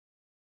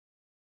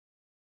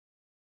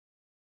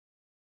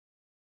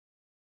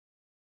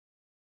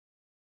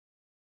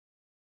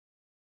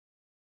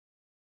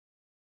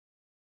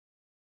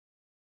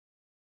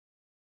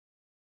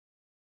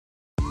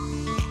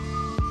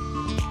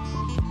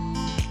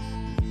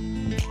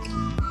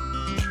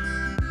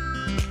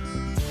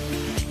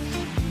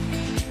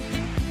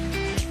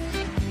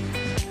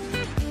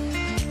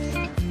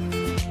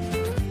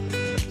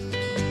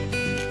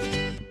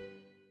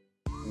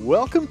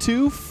Welcome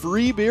to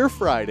Free Beer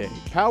Friday,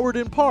 powered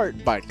in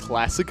part by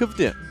Classic of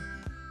Denton.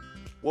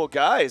 Well,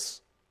 guys,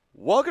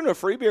 welcome to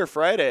Free Beer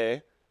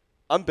Friday.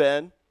 I'm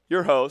Ben,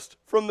 your host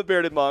from the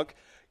Bearded Monk.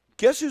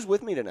 Guess who's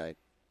with me tonight?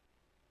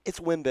 It's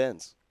Wim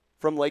Benz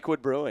from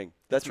Lakewood Brewing.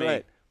 That's me.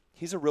 right.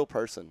 He's a real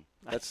person.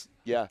 That's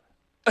yeah.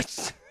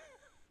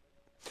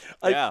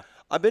 Yeah.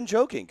 I've been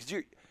joking because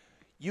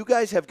you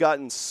guys have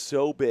gotten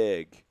so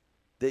big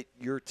that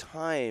your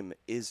time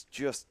is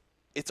just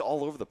it's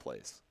all over the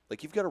place.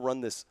 Like you've got to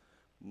run this.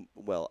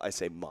 Well, I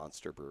say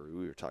monster brewery.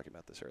 We were talking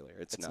about this earlier.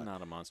 It's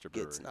not a monster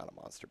brewery. It's not a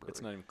monster brewery.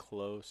 It's not even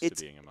close to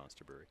being a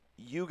monster brewery.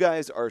 You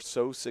guys are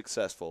so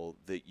successful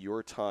that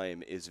your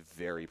time is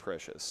very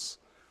precious.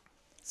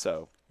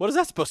 So What is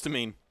that supposed to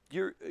mean?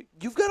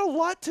 you've got a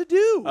lot to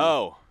do.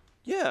 Oh,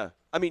 Yeah.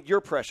 I mean, you're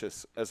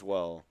precious as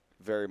well.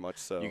 Very much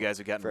so. you guys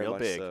have gotten Very real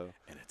much big, so.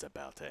 and it's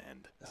about to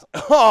end.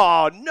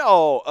 Oh,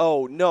 no.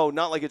 Oh, no.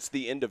 Not like it's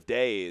the end of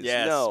days.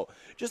 Yes. No.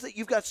 Just that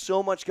you've got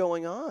so much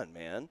going on,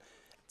 man.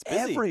 It's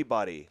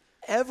busy.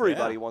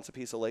 Everybody Yeah. wants a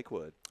piece of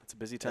Lakewood. It's a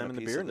busy And time a in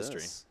the piece beer of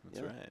industry. this.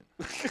 That's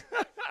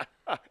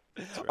Yeah.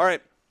 right. All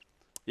right.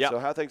 Yeah. So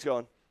how things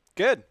going?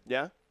 Good.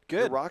 Yeah?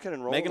 Good. You're rocking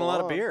and rolling Making a lot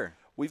of along. beer.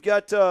 We've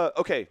got,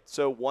 okay,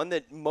 so one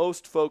that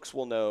most folks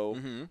will know.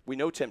 Mhm. We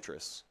know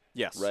Temptress.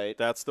 Yes. Right.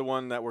 That's the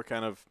one that we're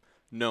kind of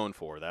known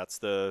for. That's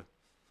the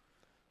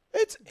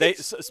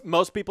It's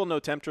most people know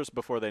Temptress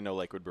before they know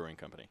Lakewood Brewing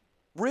Company.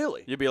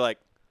 really. You'd be like,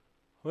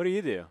 "What do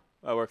you do?"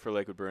 I work for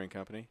Lakewood Brewing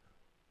Company.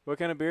 What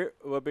kind of beer?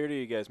 What beer do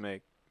you guys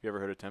make? You ever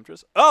heard of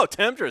Temptress? Oh,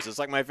 Temptress! It's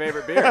like my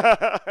favorite beer.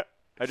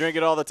 I drink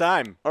it all the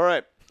time. All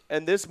right.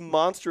 And this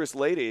monstrous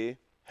lady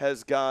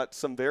has got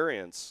some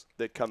variants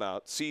that come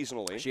out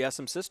seasonally. She has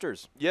some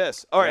sisters.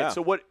 Yes. All right. Yeah.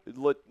 So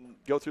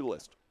go through the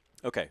list.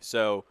 Okay,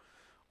 so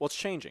what's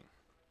changing?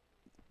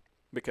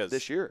 Because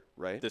This year,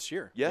 right? This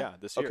year. Yeah?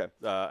 this year.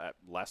 Okay.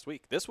 Last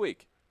week. This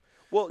week.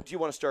 Well, do you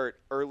want to start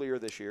earlier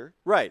this year?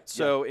 Right.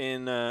 So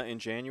in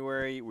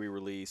January we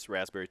released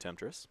Raspberry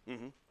Temptress.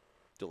 Mm-hmm.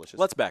 Delicious.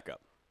 Let's back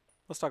up.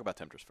 Let's talk about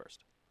Temptress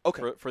first.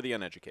 Okay. For the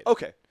uneducated.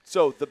 Okay.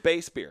 So the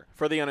base beer.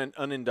 For the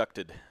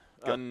uninducted.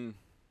 No.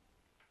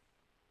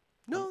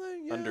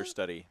 Yeah.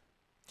 Understudy.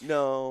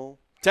 No.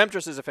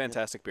 Temptress is a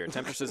fantastic beer.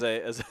 Temptress is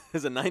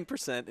a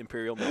 9%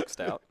 imperial milk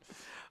stout.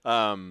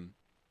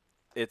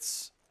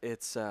 It's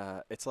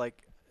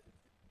like,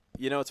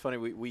 it's funny.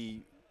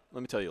 We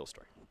let me tell you a little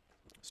story.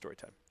 Story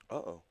time.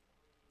 Uh-oh.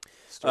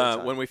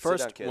 When we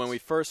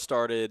first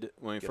started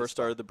Get us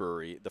the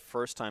brewery, the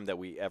first time that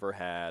we ever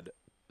had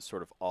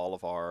sort of all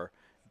of our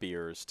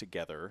beers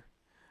together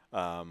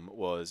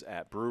was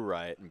at Brew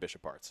Riot in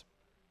Bishop Arts,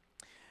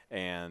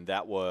 and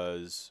that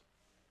was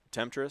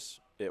Temptress.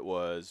 It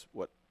was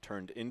what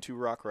turned into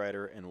Rock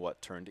Rider and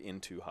what turned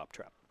into Hop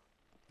Trap.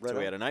 Right So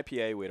we on. had an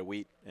IPA, we had a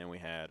wheat, and we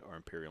had our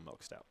imperial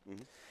milk stout.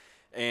 Mhm.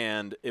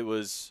 And it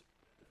was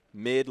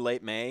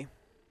late May,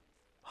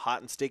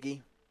 hot and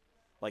sticky,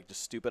 like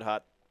just stupid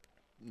hot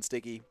and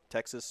sticky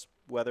Texas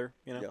weather,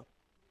 Yeah.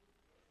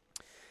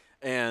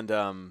 And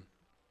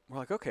we're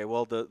like, okay,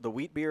 well, the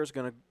wheat beer is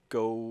going to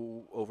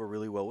go over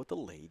really well with the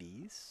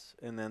ladies,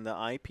 and then the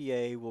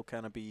IPA will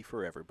kind of be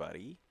for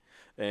everybody.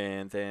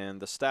 And then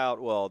the stout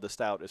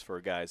is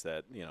for guys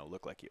that,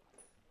 look like you.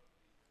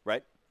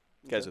 Right?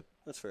 Guys Okay. with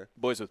That's fair.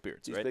 boys with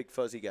beards, These right? big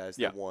fuzzy guys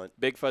Yeah. that want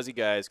Big fuzzy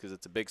guys because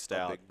it's a big a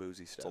stout. big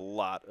boozy It's a stuff.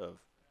 lot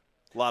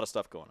of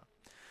stuff going on.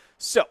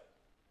 So,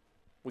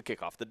 we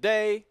kick off the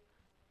day.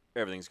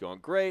 Everything's going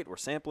great. We're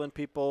sampling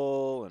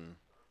people and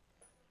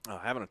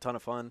having a ton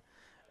of fun.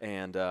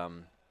 And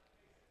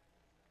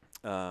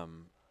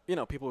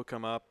people would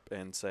come up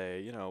and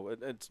say,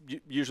 it's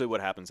usually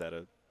what happens at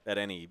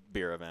any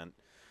beer event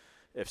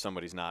if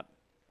somebody's not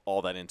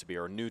all that into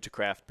beer or new to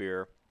craft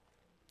beer.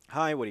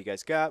 Hi, what do you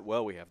guys got?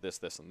 Well, we have this,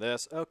 this, and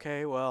this.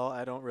 Okay, well,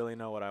 I don't really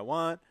know what I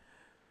want.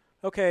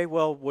 Okay,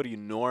 well, what do you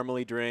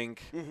normally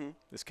drink? Mm-hmm.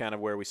 Is kind of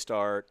where we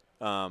start.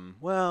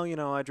 Well,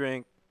 I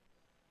drink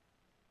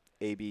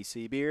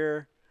ABC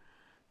beer,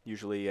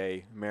 usually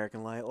a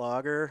American Light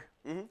Lager.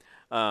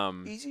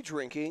 Mm-hmm. Easy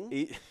drinking.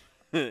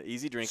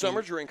 Easy drinking.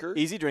 Summer drinker.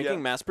 Easy drinking, Yeah.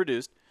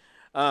 mass-produced.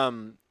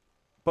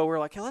 But we're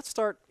like, hey, let's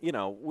start,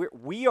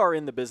 we are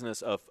in the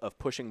business of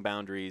pushing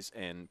boundaries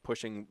and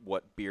pushing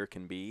what beer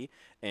can be.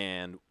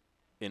 And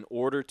in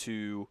order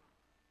to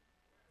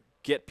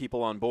get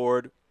people on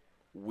board,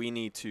 we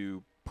need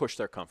to push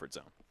their comfort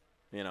zone,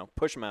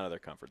 push them out of their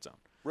comfort zone.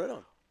 Right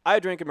on. I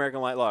drink American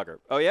Light Lager.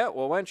 Oh, yeah?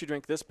 Well, why don't you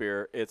drink this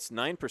beer? It's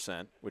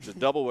 9%, which is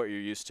double what you're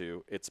used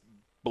to. It's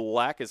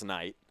black as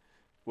night,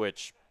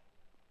 which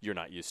you're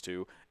not used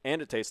to.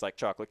 And it tastes like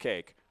chocolate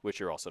cake, which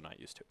you're also not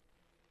used to.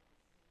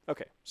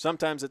 Okay.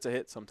 Sometimes it's a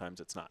hit. Sometimes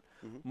it's not.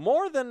 Mhm.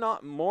 More than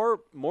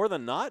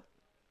not,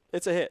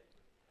 it's a hit.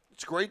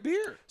 It's great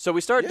beer. So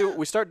we start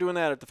Yeah. doing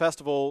that at the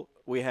festival.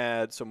 We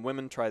had some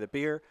women try the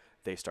beer.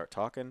 They start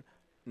talking.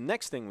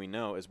 Next thing we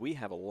know is we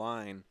have a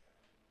line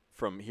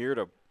from here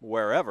to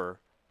wherever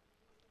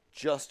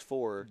Just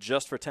for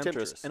Temptress,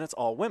 Temptress. and it's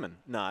all women,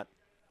 not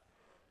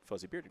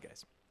fuzzy bearded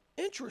guys.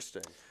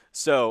 interesting.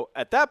 So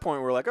at that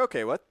point, we're like,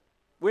 okay,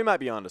 We might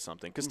be onto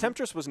something because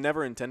Temptress was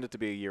never intended to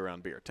be a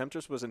year-round beer.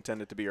 Temptress was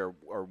intended to be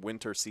our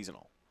winter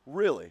seasonal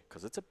Really?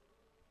 because it's a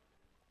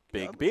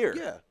big beer.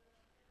 Yeah.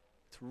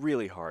 It's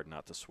really hard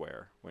not to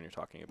swear when you're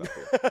talking about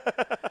beer.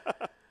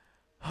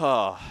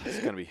 Oh, it's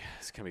gonna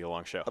be a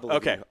long show.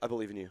 Okay. I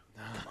believe in you.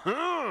 Come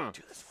on.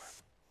 Do this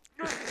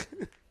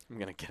one. I'm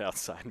gonna get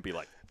outside and be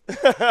like.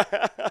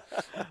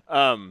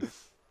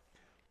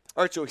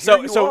 All right, so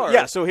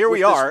here So here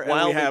we are, and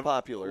wildly we have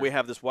popular. We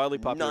have this wildly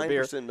popular 9%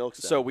 beer. milk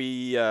stout. So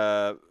we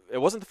it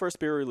wasn't the first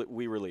beer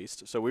we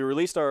released. So we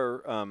released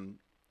our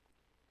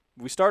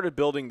we started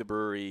building the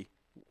brewery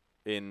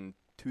in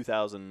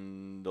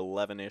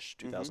 2011ish,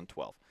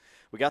 2012.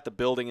 We got the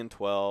building in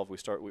 12.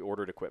 We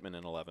ordered equipment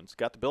in 11. So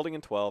got the building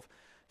in 12,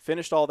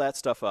 finished all that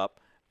stuff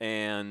up,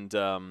 and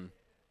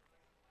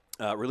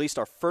released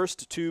our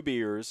first 2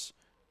 beers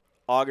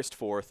August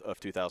 4th of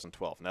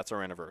 2012, and that's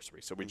our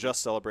anniversary. So we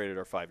just celebrated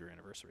our 5-year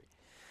anniversary.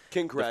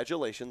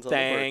 Congratulations on the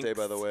birthday,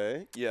 by the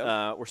way.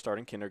 Yeah. We're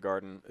starting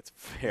kindergarten. It's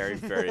very,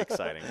 very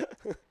exciting.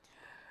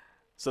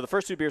 So the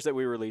first 2 beers that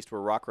we released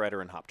were Rock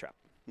Rider and Hop Trap.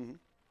 Mhm.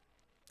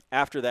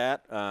 After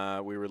that,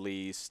 we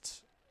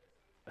released,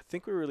 I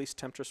think we released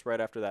Temptress right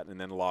after that,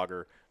 and then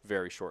Lager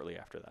very shortly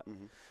after that.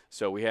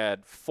 So we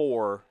had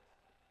 4,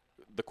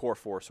 the core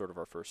 4, sort of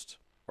our first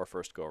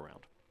go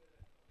around.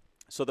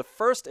 So the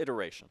first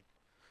iteration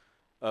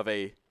of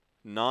a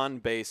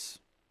non-base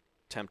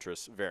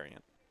Temptress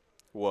variant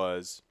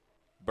was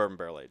bourbon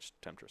barrel aged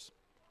Temptress.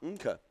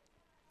 Okay.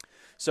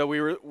 So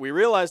we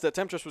realized that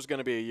Temptress was going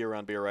to be a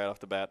year-round beer right off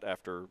the bat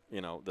after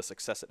the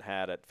success it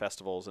had at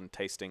festivals and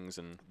tastings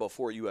and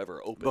Before you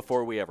ever opened.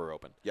 before we ever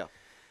opened. Yeah.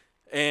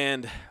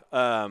 And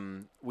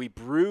we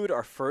brewed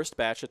our first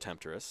batch of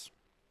Temptress,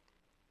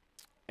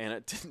 and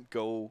it didn't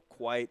go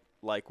quite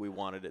like we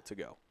wanted it to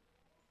go.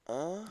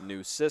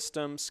 New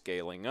system,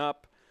 scaling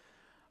up.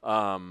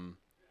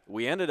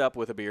 We ended up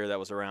with a beer that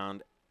was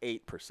around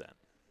 8%,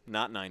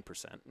 not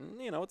 9%. And,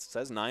 it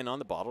says 9 on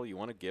the bottle. You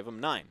want to give them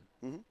 9.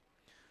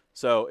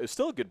 So it was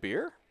still a good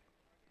beer,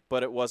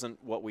 but it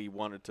wasn't what we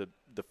wanted to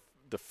the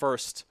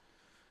first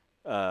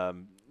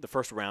round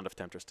of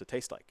Temptress to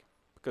taste like,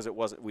 because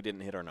we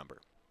didn't hit our number.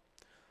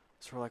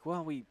 So we're like,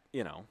 well, we're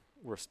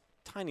a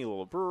tiny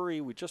little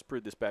brewery. We just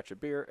brewed this batch of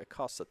beer. It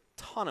costs a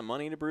ton of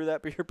money to brew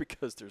that beer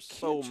because there's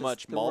so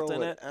much malt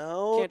in it.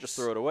 Can't just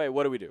throw it away.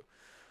 What do?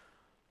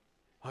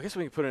 I guess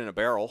we can put it in a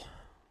barrel.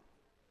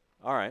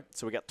 All right.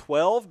 So we got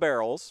 12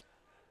 barrels.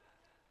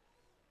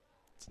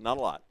 It's not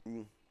a lot.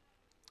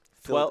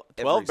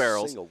 12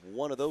 barrels. Single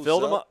one of those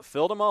Filled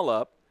them all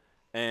up,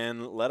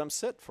 and let them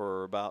sit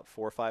for about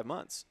 4 or 5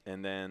 months.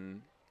 And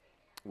then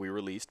we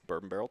released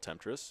Bourbon Barrel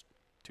Temptress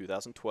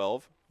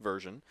 2012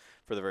 version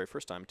for the very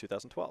first time in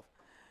 2012.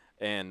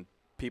 And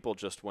people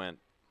just went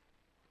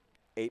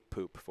ape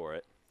poop for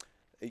it.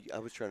 I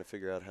was trying to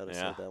figure out how to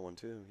say that one,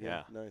 too.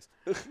 Yeah. Nice.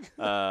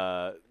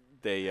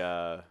 They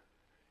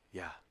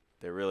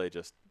really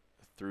just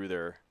threw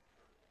their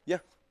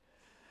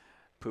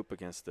poop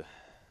against the.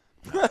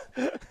 No,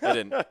 I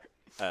didn't.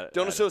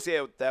 Don't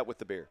associate that with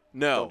the beer.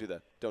 No.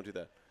 Don't do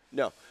that.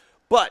 No.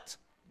 But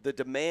the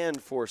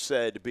demand for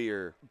said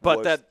beer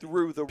but was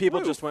through the people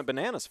roof. just went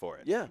bananas for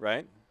it. Yeah.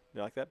 Right?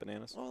 You like that?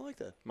 Bananas? Oh, I like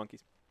that.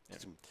 Monkeys.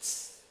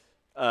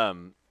 Yeah.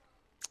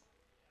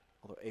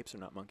 Although apes are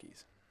not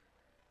monkeys.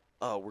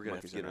 Oh, we're going to have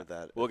Monkeys to get are into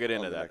that. We'll get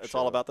into on the that. next It's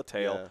all show. about the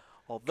tail. Yeah.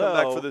 Although Come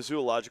back for the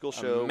zoological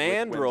show. a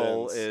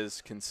mandrill with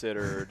is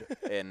considered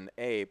an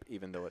ape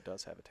even though it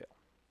does have a tail.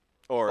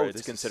 Or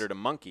it's considered a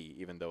monkey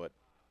even though it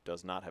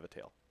does not have a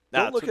tail.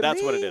 Don't look at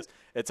That's what it me. is.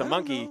 It's a I don't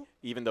monkey know.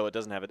 even though it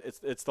doesn't have it.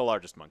 It's the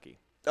largest monkey.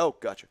 Oh,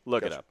 gotcha.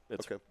 Look Gotcha. it up.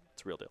 It's okay.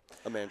 It's a real deal.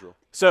 A mandrill.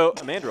 So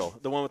a mandrill,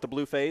 the one with the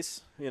blue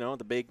face,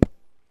 the big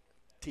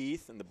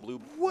teeth and the blue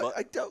What? butt.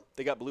 I don't.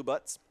 They got blue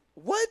butts.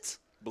 What?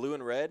 Blue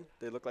and red.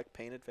 They look like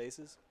painted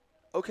faces.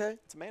 Okay.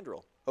 It's a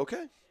mandrill.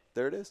 Okay.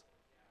 There it is.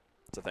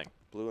 It's a thing.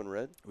 Blue and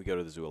red. We go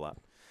to the zoo a lot.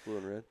 Blue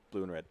and red.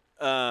 Blue and red.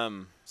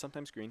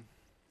 Sometimes green.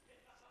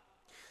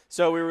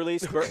 So we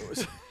released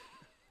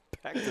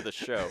back to the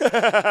show.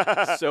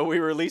 So we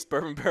released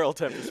Bourbon Barrel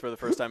Temptress for the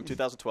first time in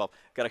 2012.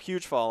 Got a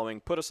huge following,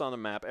 put us on the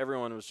map.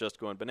 Everyone was just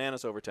going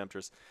bananas over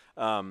Temptress.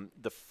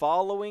 The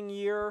following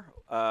year,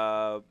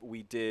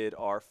 we did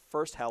our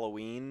first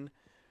Halloween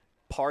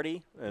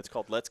party. It's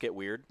called Let's Get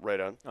Weird. Right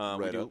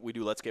on. We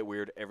do Let's Get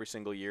Weird every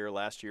single year.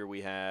 Last year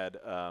we had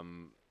a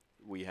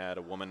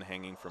woman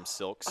hanging from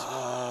silks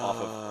off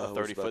of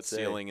a 30-foot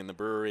ceiling in the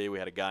brewery. We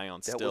had a guy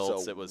on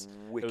stilts. It was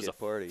a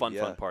party.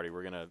 fun party.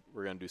 We're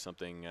gonna do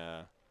something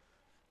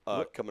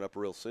coming up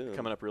real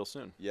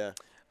soon. Yeah.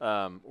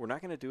 We're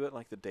not gonna do it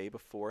like the day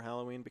before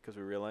Halloween because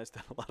we realized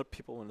that a lot of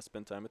people want to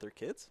spend time with their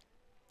kids.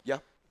 Yeah.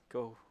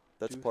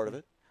 That's part of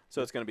it.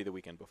 So it's gonna be the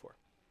weekend before.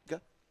 Yeah.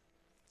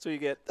 So you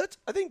get.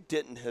 I think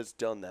Denton has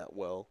done that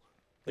well.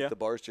 Like Yeah. the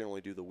bars generally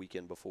do the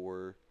weekend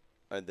before,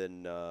 and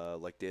then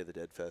like Day of the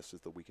Dead Fest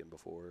is the weekend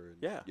before. And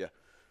Yeah. Yeah.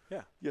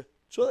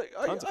 So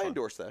Tons of I fun.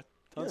 endorse that.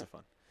 Tons of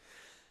fun.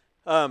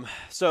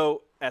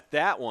 So at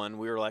that one,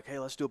 we were like, hey,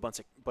 let's do a bunch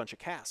of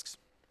casks,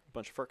 a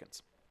bunch of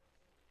firkins.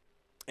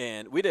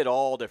 And we did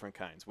all different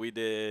kinds. We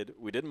did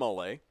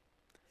mole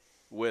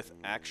with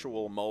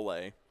actual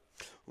mole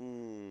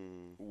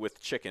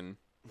with chicken.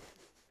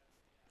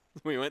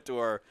 We went to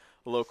our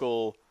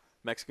local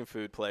Mexican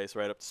food place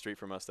right up the street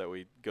from us that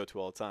we go to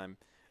all the time,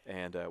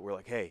 and we're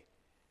like, hey,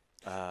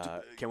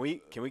 can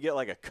we get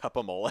like a cup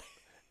of mole?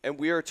 And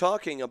we are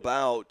talking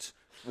about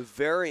the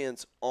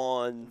variants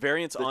on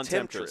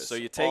Temptress. So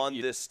you take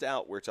this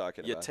stout we're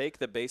talking you about. take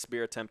the base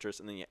beer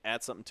Temptress and then you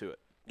add something to it.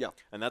 Yeah.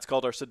 And that's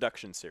called our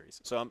Seduction series.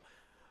 So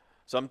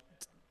I'm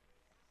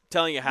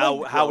telling you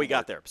how we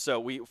got there. So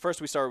we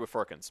started with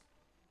Firkins.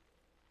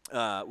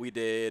 We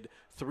did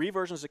 3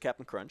 versions of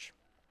Captain Crunch.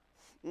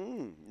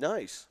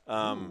 Nice.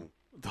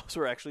 Those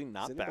were actually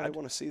not Does bad. anybody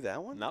want to see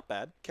that one? Not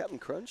bad. Captain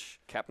Crunch?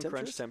 Captain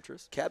Crunch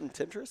Temptress. Captain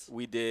Temptress?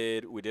 We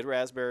did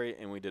raspberry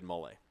and we did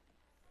mole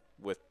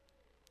with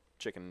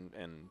chicken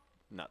and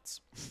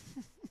nuts.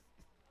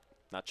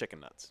 Not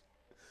chicken nuts.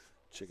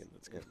 Chicken.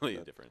 That's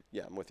completely different.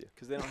 Yeah, I'm with you.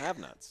 Because they don't have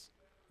nuts.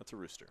 That's a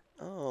rooster.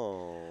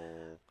 Oh.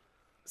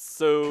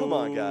 So Come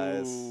on,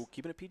 guys.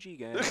 Keeping it PG,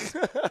 guys.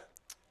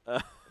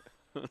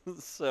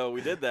 So we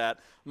did that.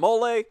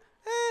 Mole,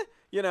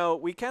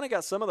 we kind of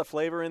got some of the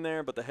flavor in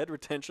there, but the head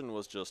retention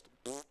was just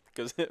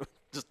because it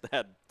just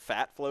had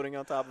fat floating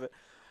on top of it.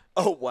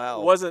 Oh,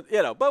 wow. It wasn't,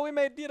 but we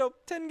made,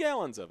 10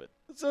 gallons of it.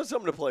 So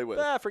something to play with.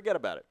 Forget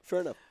about it. Fair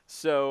enough.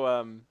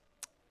 So,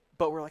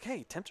 but we're like,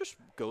 hey, Temptress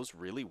goes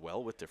really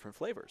well with different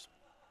flavors.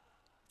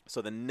 So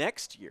the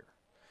next year,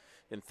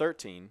 in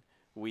 2013,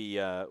 we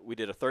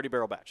did a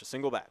 30-barrel batch, a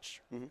single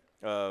batch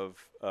of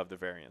the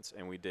variants,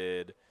 and we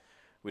did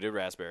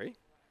raspberry,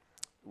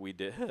 we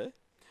did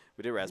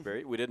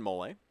raspberry, we did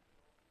mole.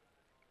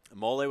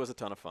 Mole was a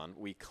ton of fun.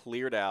 We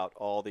cleared out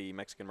all the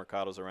Mexican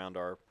mercados around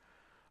our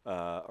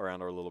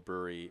little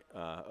brewery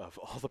of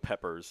all the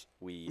peppers.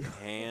 We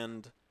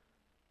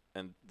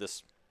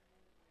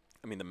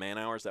the man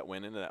hours that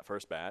went into that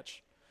first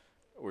batch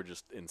were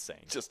just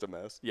insane. Just a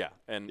mess. Yeah,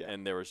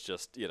 and there was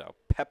just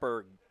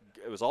pepper.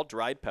 It was all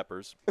dried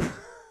peppers,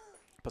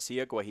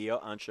 pasilla,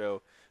 guajillo,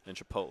 ancho, and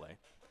chipotle.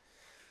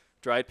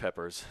 Dried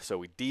peppers. So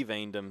we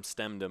deveined them,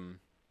 stemmed them,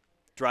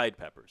 dried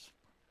peppers.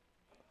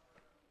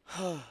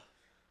 It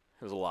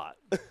was a lot.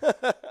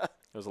 It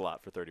was a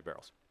lot for 30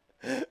 barrels.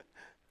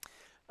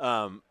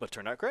 But it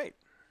turned out great.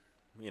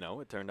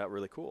 It turned out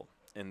really cool.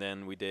 And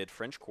then we did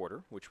French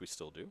Quarter, which we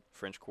still do.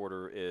 French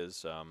Quarter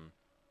is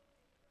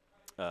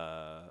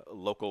a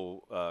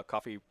local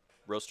coffee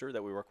roaster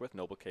that we work with,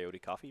 Noble Coyote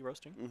Coffee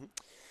Roasting.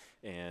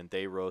 And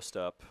they roast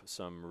up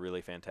some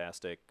really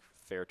fantastic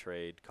fair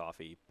trade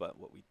coffee. But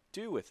what we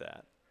do with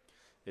that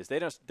is they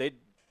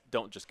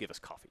don't just give us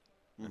coffee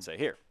and say,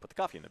 here, put the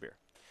coffee in the beer.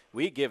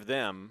 We give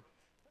them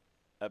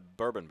a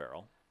bourbon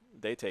barrel.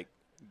 They take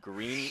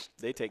green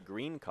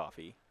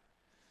coffee,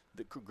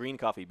 the green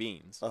coffee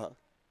beans,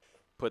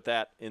 put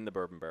that in the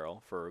bourbon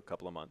barrel for a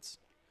couple of months.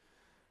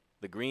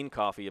 The green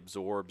coffee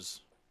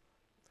absorbs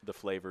the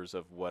flavors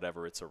of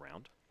whatever it's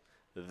around.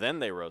 Then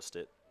they roast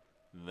it.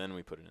 Then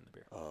we put it in the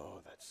beer.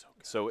 Oh, that's so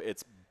good. So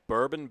it's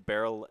bourbon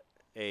barrel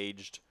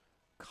aged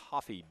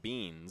coffee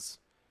beans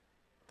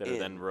that are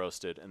then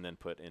roasted and then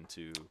put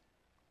into,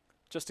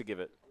 just to give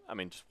it,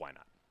 just why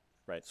not,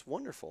 right? It's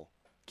wonderful.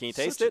 Can you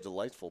Such taste a it?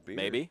 delightful beer.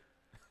 Maybe.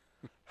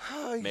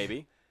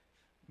 Maybe.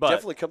 But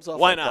definitely comes off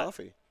why like not?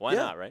 coffee. Why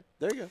not, right?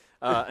 There you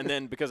go. And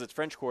then because it's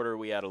French Quarter,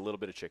 we add a little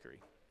bit of chicory.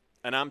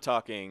 And I'm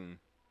talking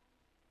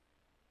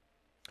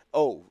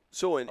Oh,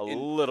 so in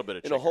little bit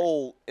of in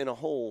chicory. a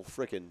whole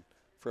frickin'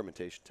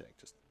 fermentation tank,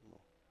 just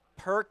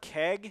Per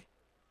keg,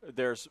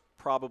 there's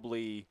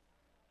probably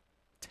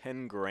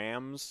 10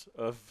 grams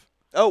of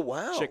oh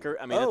wow, chicory.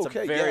 It's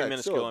okay. a very yeah,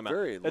 minuscule so amount.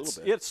 Very little It's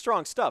bit. it's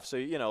strong stuff, so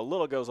a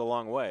little goes a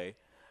long way.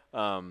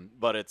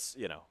 But it's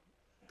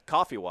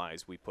coffee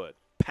wise, we put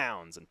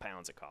pounds and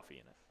pounds of coffee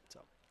in it. So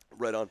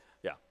Right on.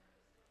 yeah.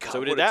 God, So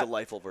we did what that. a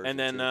delightful version. And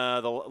then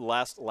too. the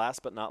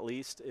last but not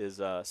least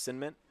is Sin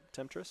Mint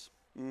Temptress,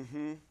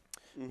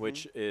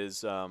 which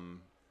is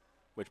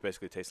which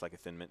basically tastes like a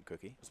Thin Mint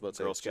cookie, was about to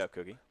say, Girl it's Scout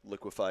cookie.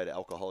 liquefied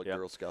alcoholic Yeah.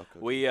 Girl Scout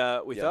cookie.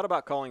 We thought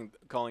about calling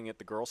it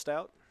the Girl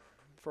Stout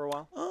for a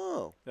while.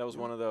 Oh. That was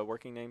one of the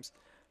working names.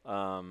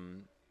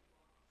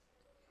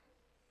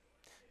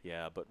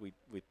 Yeah, but we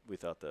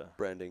thought the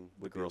Branding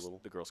would be a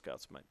little. the Girl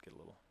Scouts might get a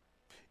little,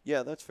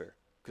 Yeah, that's fair.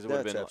 because it would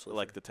have That's been absolutely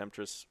like fair. the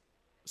Temptress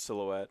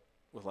silhouette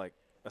with like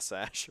a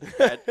sash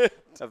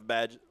of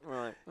badge,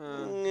 we're like,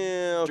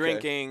 Yeah, okay.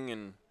 drinking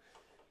and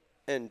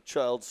and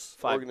child's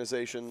 5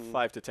 organization.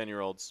 5 to 10 year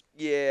olds.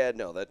 Yeah,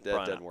 no, that Probably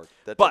doesn't not. work.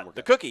 That doesn't But work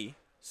the out. cookie,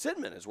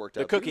 Cinnamon has worked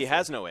the out. cookie beautifully.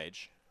 has no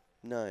age.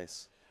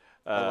 Nice.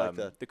 I like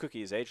that. The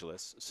cookie is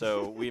ageless,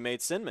 so we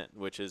made Sin Mint,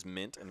 which is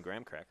mint and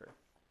graham cracker,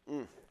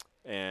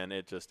 and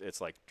it's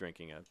like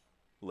drinking a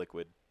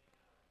liquid,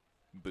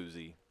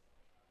 boozy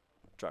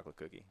chocolate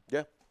cookie.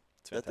 Yeah,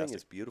 It's that fantastic. thing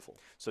is beautiful.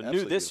 So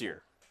Absolutely new this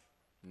beautiful.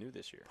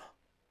 year.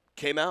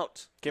 Came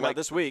out. Came like out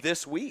this week.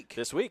 This week.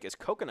 This week is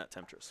Coconut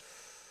Temptress.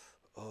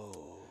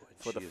 Oh, and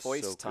For the she is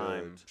first so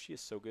time. good. She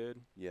is so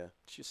good. Yeah.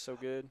 She's so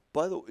good.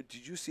 By the way,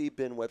 did you see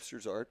Ben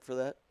Webster's art for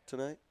that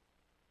tonight?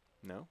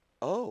 No?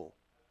 Oh,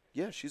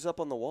 Yeah, she's up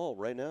on the wall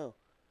right now,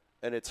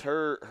 and it's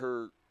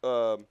her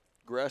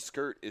grass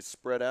skirt is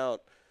spread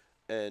out,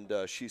 and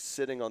she's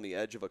sitting on the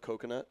edge of a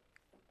coconut,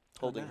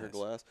 holding her nice.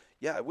 glass.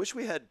 Yeah, I wish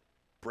we had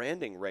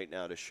branding right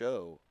now to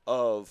show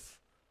of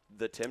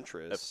the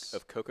Temptress.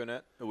 Of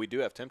coconut. We do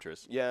have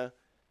Temptress. Yeah,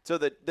 so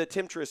the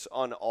Temptress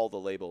on all the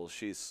labels,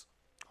 she's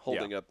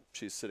holding Yeah. up.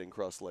 She's sitting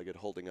cross-legged,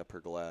 holding up her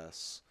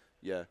glass.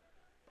 Yeah,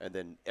 and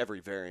then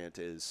every variant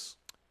is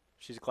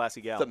She's a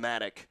classy gal.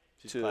 thematic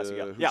She's to a classy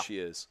gal. who Yeah. she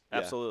is. Yeah.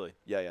 Absolutely.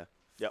 Yeah.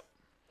 Yep.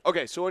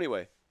 Okay, so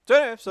anyway, So,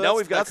 anyway, so now that's-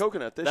 we've got that's-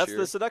 coconut this That's year.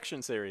 the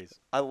seduction series.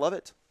 I love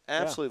it.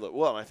 Absolutely.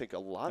 Well, I think a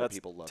lot That's of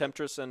people love it.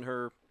 Temptress and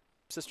her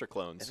sister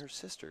clones. And her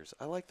sisters.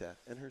 I like that.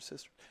 And her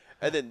sister.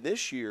 And then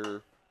this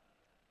year,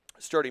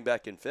 starting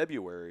back in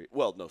February,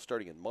 well, no,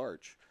 starting in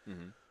March,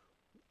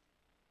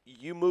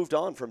 you moved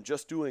on from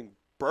just doing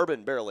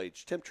bourbon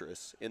barrel-aged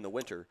Temptress in the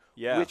winter,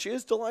 Yeah. which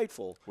is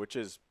delightful. Which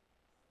is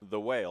the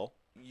whale,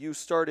 You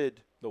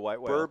started the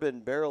white whale.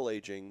 bourbon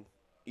barrel-aging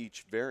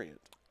each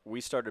variant. We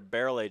started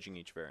barrel aging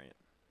each variant,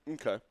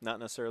 Okay. not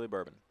necessarily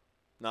bourbon.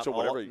 Not So all.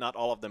 whatever you- Not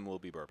all of them will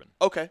be bourbon.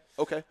 Okay.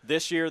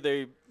 This year,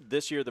 the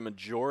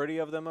majority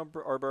of them are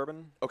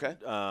bourbon. Okay.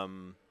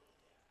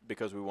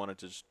 Because we wanted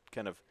to just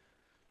kind of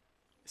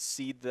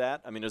seed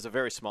that. I mean, it was a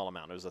very small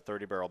amount. It was a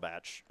 30-barrel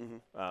batch.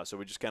 So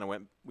we just kind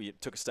of we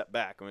took a step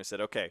back and we said,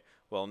 okay,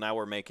 well, now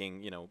we're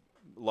making,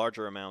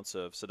 larger amounts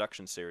of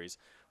Seduction Series.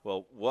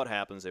 Well, what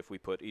happens if we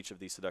put each of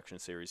these Seduction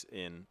Series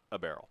in a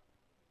barrel?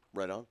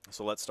 Right on.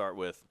 So let's start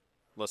with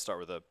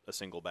a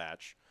single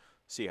batch,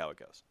 see how it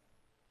goes.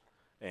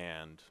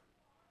 And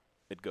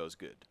it goes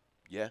good.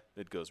 Yeah.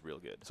 It goes real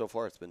good. So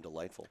far, it's been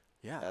delightful.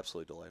 Yeah.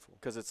 Absolutely delightful.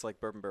 Because it's like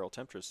bourbon barrel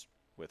Temptress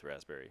with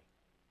raspberry,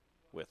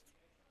 with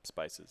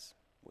spices,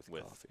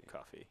 With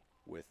coffee,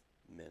 With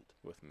mint.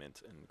 with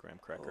mint and graham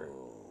cracker.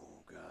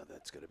 Oh, God,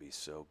 that's going to be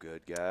so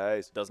good,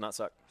 guys. Does not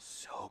suck.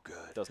 So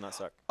good. Does not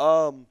suck.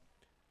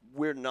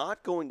 We're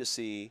not going to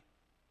see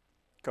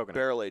Coconut.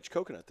 barrel-aged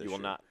coconut this You year.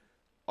 will not.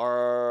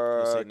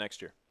 You'll see Are it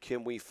next year.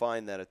 Can we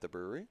find that at the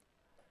brewery?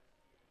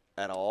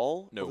 At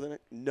all? No. over the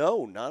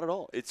no, not at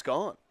all. It's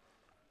gone.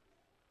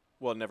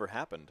 Well, it never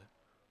happened.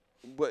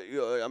 But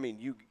I mean,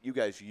 you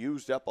guys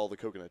used up all the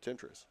coconut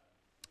Temptress.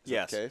 Is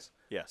Yes. that the case?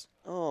 Yes.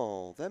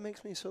 Oh, that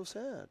makes me so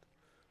sad.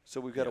 So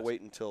we've got to Yes.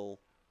 wait until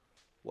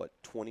what,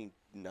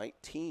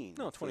 2019?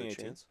 No, for a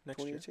 2018. chance? Next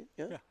year. 2018?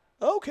 Yeah.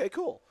 Yeah. Okay,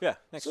 cool. Yeah,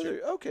 next so year.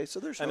 there- okay, so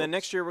there's And then hopes.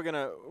 next year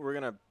we're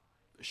gonna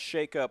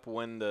shake up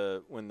when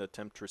the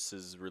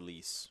Temptresses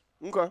release.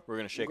 Okay. We're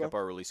gonna shake Okay. up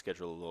our release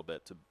schedule a little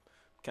bit to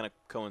kind of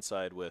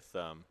coincide with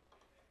the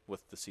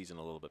season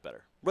a little bit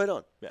better. Right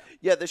on. Yeah.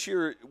 Yeah, this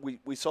year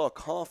we saw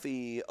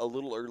coffee a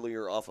little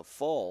earlier off of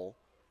fall.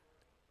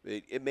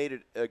 It made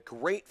it a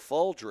great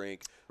fall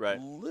drink. Right.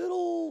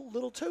 Little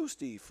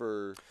toasty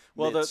for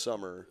Well,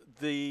 midsummer.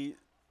 The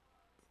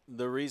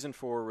reason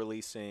for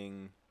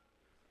releasing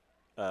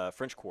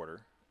French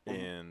Quarter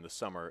in the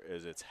summer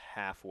is it's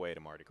halfway to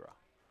Mardi Gras,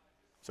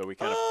 so we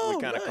kind of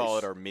call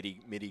nice. it our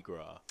midi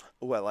gras.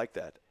 Oh, I like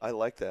that. I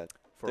like that.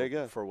 For, there you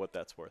go. For what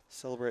that's worth.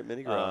 Celebrate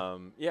mini gras.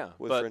 Yeah,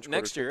 with but French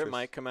next Quarter year it Temptress.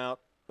 might come out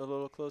a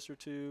little closer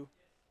to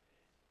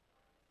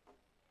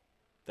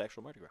the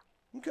actual Mardi Gras.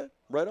 Okay.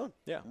 Right on.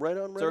 Yeah. Right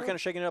on. Right So we're on. kind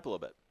of shaking it up a little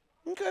bit.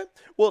 Okay.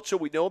 Well, so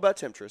we know about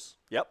Temptress.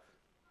 Yep.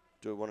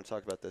 Do we want to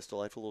talk about this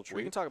delightful little treat?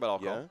 We can talk about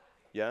alcohol.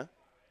 Yeah.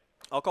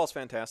 Alcohol's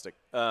fantastic.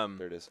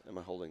 There it is. Am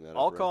I holding that up?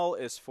 Alcohol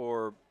is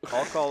for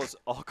alcohol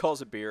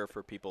is a beer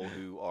for people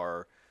who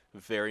are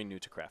very new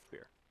to craft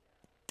beer.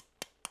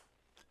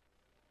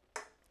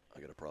 Right? I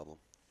got a problem.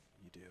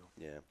 You do.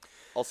 Yeah.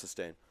 I'll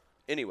sustain.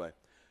 Anyway.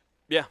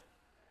 Yeah.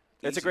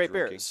 It's a Easy great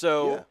drinking. beer.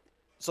 So Yeah.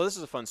 so this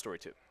is a fun story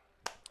too.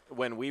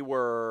 When we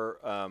were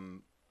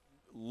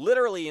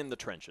literally in the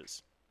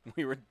trenches,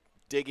 we were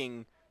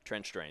digging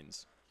trench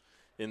drains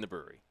in the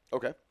brewery.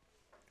 Okay.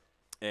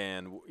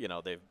 And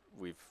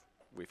we've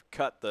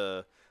cut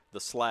the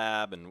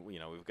slab, and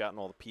we've gotten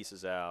all the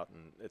pieces out,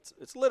 and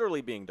it's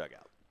literally being dug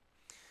out.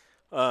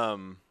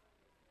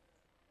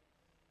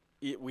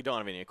 We don't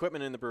have any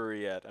equipment in the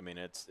brewery yet. I mean,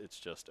 it's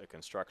just a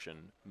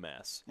construction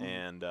mess.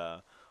 And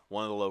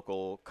one of the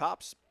local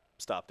cops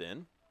stopped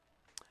in,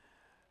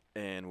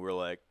 and we're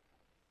like,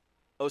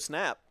 "Oh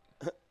snap!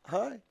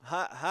 Hi.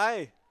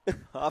 Hi,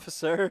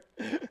 officer.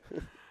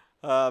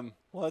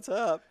 What's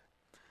up?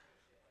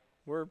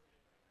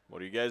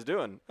 What are you guys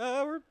doing?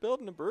 We're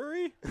building a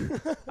brewery."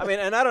 I mean,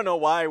 and I don't know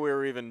why we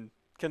were even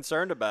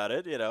concerned about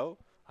it.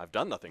 I've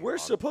done nothing We're wrong.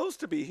 supposed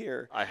to be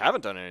here. I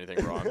haven't done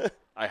anything wrong.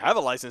 I have a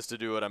license to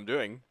do what I'm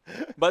doing.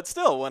 But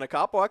still, when a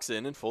cop walks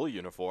in full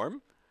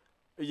uniform,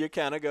 you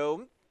kind of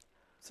go,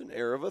 It's an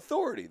air of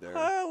authority there.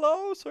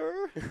 "Hello,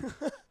 sir."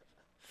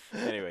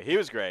 Anyway, he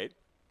was great.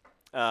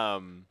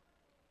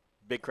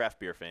 Big craft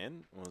beer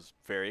fan. Was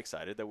very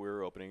excited that we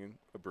were opening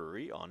a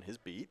brewery on his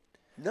beat.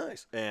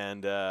 Nice.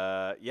 And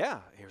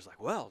he was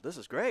like, "Well, this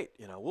is great.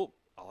 We'll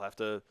have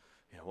to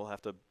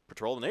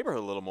patrol the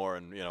neighborhood a little more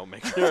and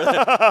make sure."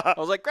 That I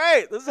was like,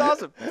 "Great, this is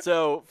awesome."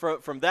 So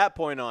from that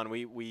point on,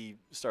 we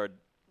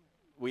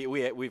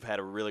we've had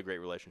a really great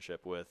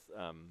relationship with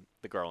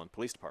the Garland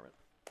Police Department,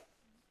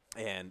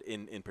 and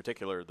in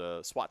particular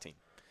the SWAT team,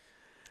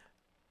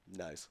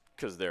 Nice.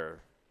 because they're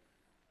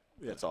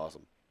That's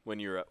awesome. when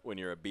you're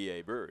a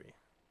BA brewery,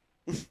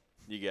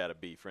 you gotta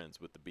be friends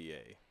with the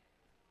BA.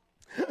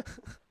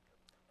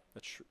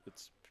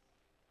 It's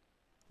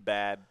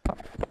bad.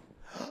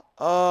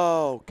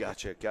 Oh,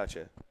 gotcha.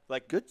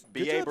 Like Good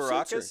BA job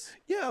Baracus,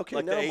 censoring. Yeah, okay.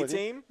 like now the I'm A with you.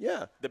 team.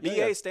 Yeah. The yeah,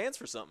 BA yeah. stands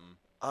for something.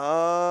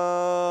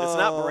 Oh. It's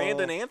not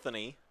Brandon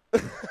Anthony.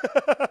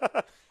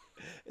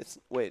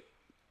 Wait.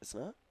 It's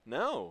not?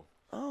 No.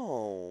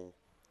 Oh.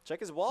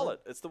 Check his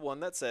wallet. It's the one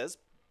that says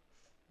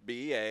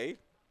BA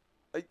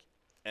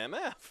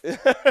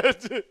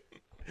MF.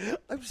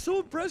 I'm so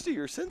impressed at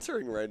your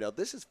censoring right now.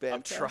 This is I'm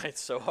fantastic. trying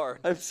so hard.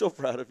 I'm so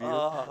proud of you.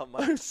 Oh, my,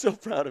 I'm so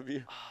proud of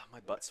you. my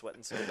butt's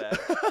sweating so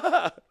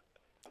bad.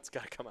 It's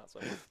got to come out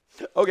somewhere.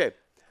 Okay.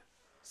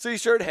 So you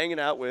started hanging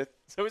out with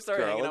So we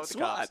started hanging Garland out with the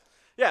SWAT. cops.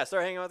 Yeah,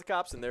 started hanging out with the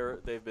cops, and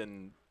they've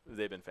been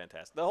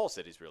fantastic. The whole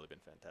city's really been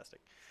fantastic.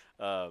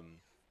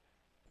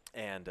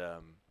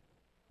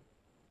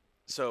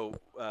 So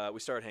we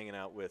started hanging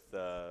out with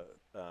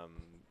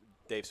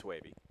Dave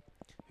Swaby,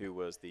 who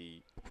was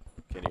the.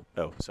 Can you?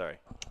 Oh, sorry.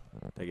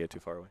 Did I get too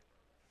far away?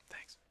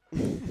 Thanks.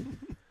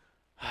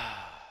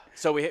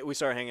 So we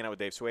started hanging out with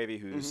Dave Swaby,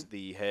 who's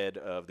the head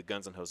of the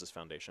Guns N' Hoses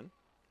Foundation,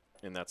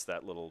 and that's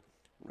that little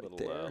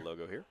there.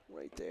 logo here.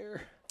 right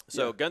there.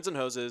 So Yeah. Guns N'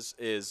 Hoses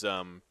is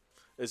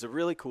a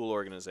really cool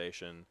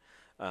organization,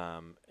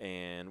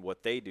 and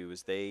what they do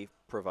is they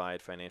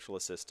provide financial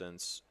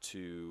assistance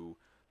to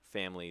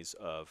families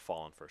of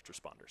fallen first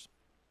responders,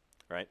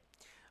 right?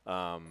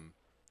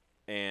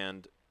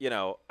 And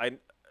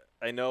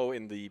I know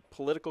in the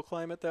political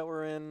climate that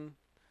we're in,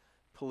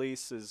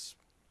 police is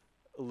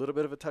a little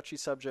bit of a touchy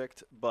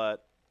subject,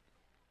 but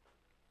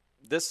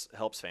this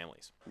helps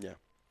families. Yeah.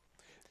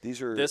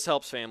 These are This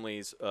helps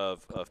families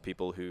of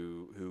people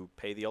who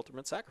pay the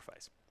ultimate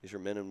sacrifice. these are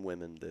men and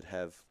women that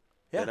have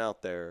Yeah. been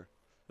out there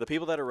The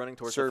people that are running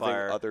towards the serving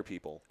fire. other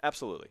people.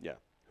 Absolutely. Yeah. Who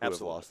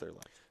Absolutely. have lost their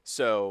lives.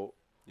 So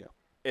Yeah.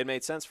 it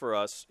made sense for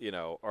us.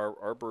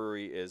 Our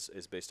brewery is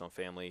based on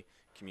family,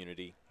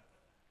 community,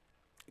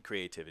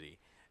 creativity,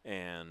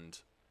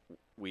 and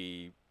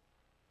we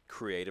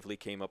creatively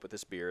came up with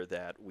this beer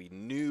that we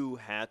knew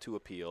had to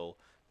appeal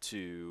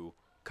to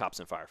cops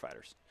and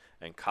firefighters.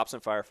 And cops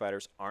and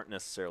firefighters aren't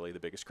necessarily the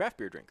biggest craft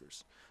beer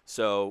drinkers.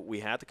 So we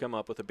had to come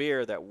up with a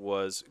beer that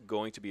was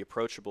going to be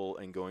approachable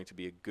and going to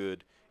be a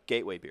good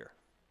gateway beer,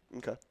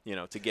 Okay.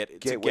 to get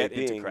Gateway into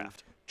being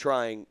craft.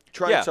 Trying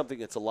Yeah. something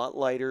that's a lot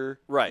lighter,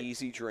 Right.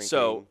 easy drinking.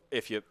 So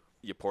if you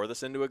pour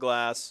this into a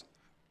glass,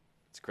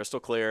 it's crystal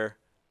clear,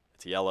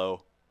 it's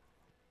yellow.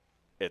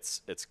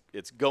 It's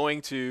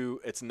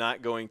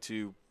not going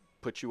to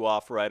put you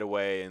off right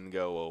away and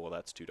go, oh, well,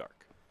 that's too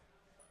dark.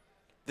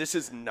 this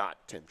is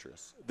not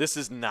Temptress. This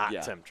is not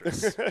Yeah.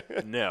 Temptress.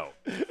 No.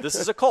 This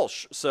is a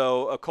Kolsch.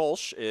 So a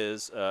Kolsch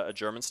is a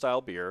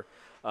German-style beer,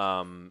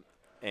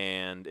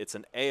 and it's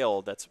an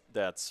ale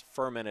that's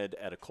fermented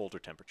at a colder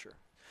temperature.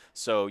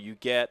 So you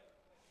get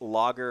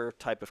lager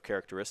type of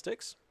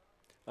characteristics.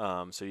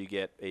 So you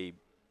get a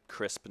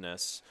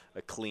crispness,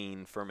 a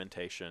clean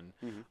fermentation,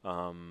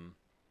 and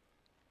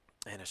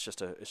it's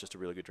just a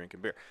really good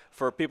drinking beer.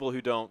 For people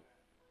who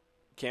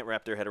can't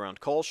wrap their head around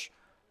Kolsch,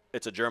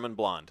 it's a German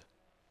blonde.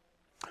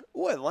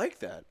 Oh, I like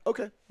that.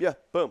 Okay. Yeah.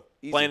 Boom.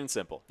 Easy. Plain and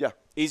simple. Yeah.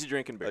 Easy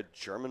drinking beer. A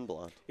German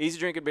blonde. Easy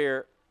drinking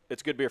beer.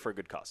 It's good beer for a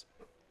good cause.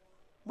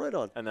 Right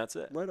on. And that's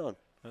it. Right on.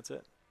 That's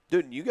it.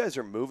 Dude, you guys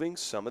are moving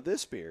some of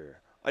this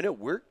beer. I know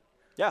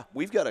Yeah.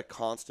 we've got a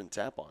constant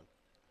tap on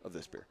of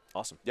this beer.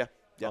 Awesome. Yeah.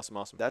 Yeah.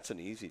 Awesome. That's an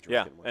easy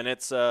Yeah. drinking one. And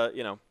it's,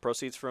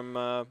 proceeds from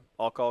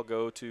alcohol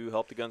go to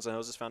help the Guns N'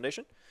 Hoses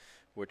Foundation,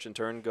 which in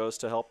turn goes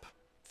to help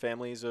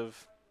families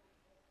of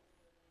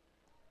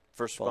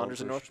first Fallen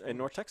responders first in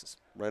North Texas.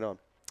 Right on.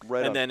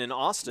 Right on. And then in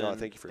Austin, No,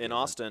 thank you for doing that.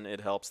 Austin,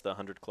 it helps the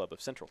 100 Club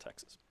of Central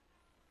Texas.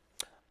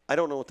 I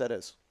don't know what that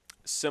is.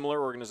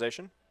 Similar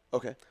organization.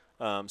 Okay.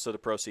 So the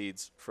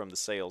proceeds from the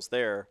sales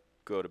there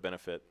go to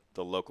benefit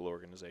the local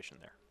organization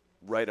there.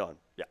 Right on.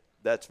 Yeah.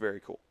 That's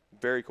very cool.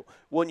 Very cool.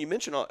 Well, and you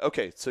mentioned,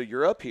 okay, so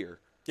you're up here.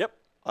 Yep.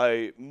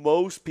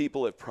 Most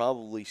people have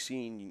probably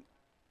seen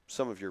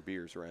some of your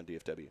beers around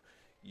DFW.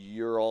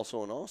 You're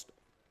also in Austin.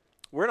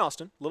 We're in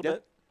Austin a little Yeah.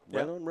 bit.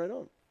 Right Yeah. on, right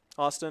on.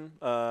 Austin,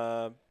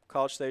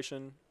 College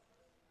Station,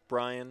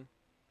 Bryan,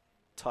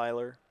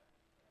 Tyler,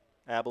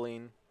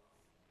 Abilene,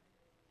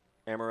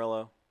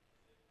 Amarillo,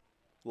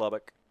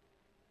 Lubbock,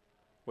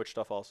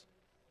 Wichita Falls,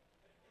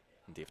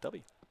 and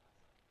DFW.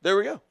 There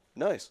we go.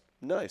 Nice.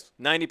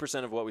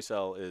 90% of what we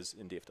sell is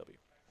in DFW.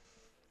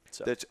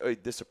 So This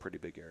is a pretty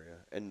big area,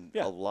 and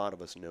Yeah. a lot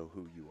of us know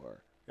who you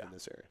are Yeah. in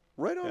this area.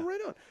 Right on, Yeah.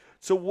 right on.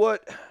 So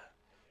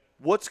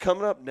what's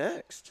coming up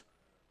next?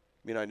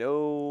 I mean, I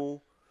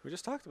know. we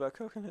just talked about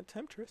Coconut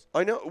Temptress.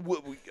 We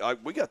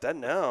got that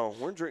now.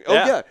 We're drinking.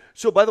 Yeah. Oh yeah.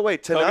 So by the way,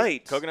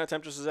 tonight. Coconut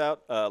Temptress is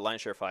out. Lion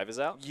Share 5 is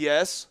out.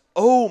 Yes.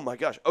 Oh my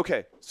gosh.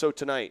 Okay. So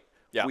tonight,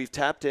 Yeah. we've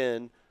tapped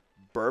in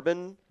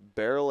bourbon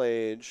barrel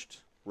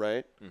aged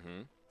right?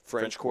 Mm-hmm.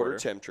 French Quarter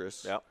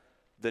Temptress. Yep.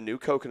 The new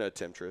Coconut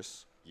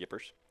Temptress.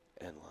 Yippers.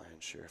 And Lion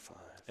Share 5.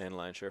 And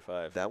Lion Share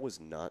 5. That was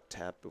not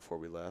tapped before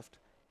we left,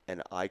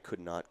 and I could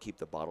not keep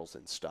the bottles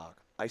in stock.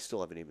 I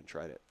still haven't even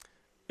tried it.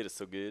 It is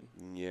so good.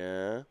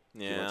 Yeah?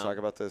 Do you want Yeah. to talk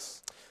about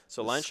this?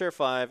 So Lion Share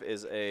 5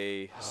 is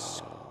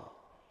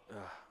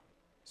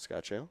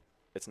Scotch ale?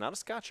 it's not a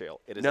Scotch ale.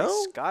 It is No?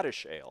 a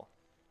Scottish ale.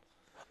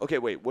 Okay,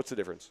 wait. What's the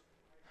difference?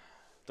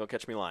 Don't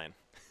catch me lying.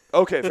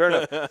 Okay, fair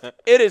enough.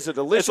 It is a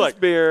delicious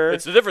beer.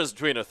 It's the difference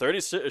between a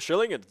 30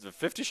 shilling and a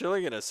 50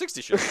 shilling and a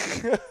 60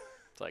 shilling.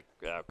 It's like,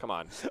 come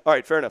on. All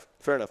right, fair enough.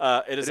 Fair enough.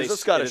 It is a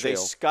Scottish ale.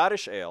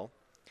 Scottish ale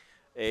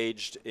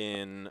aged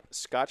in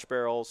Scotch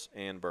barrels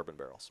and bourbon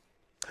barrels.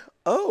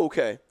 Oh,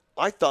 okay.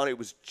 I thought it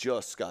was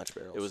just Scotch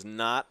barrels. It was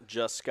not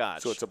just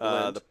Scotch. So it's a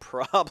blend. The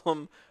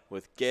problem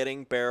with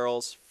getting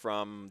barrels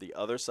from the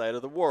other side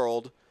of the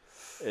world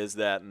is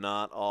that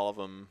not all of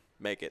them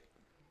make it.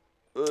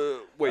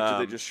 Wait, do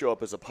they just show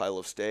up as a pile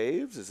of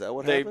staves? Is that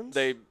what happens?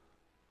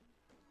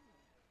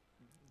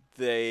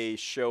 They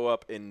show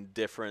up in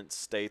different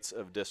states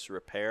of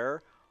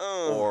disrepair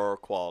or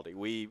quality.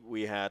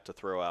 We had to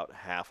throw out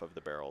half of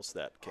the barrels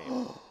that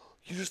came.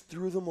 You just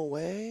threw them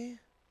away?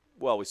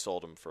 Well, we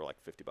sold them for like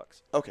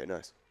 $50. Okay,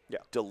 nice. Yeah.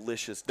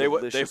 Delicious, They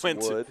delicious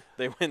went wood.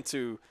 they went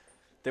to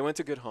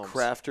good homes.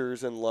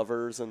 Crafters and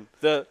lovers and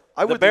The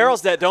would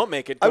barrels that don't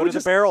make it I go would to the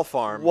just barrel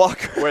farm walk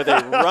where they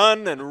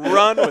run and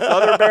run with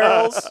other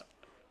barrels.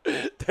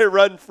 they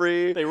run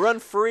free. They run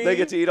free. They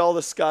get to eat all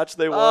the scotch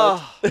they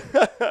want.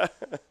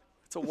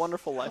 It's a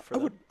wonderful life for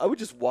them. I would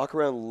just walk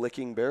around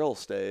licking barrel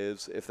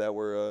staves if that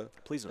were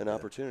Please don't an do that.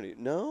 opportunity.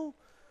 No?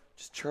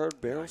 Just charred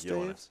barrel You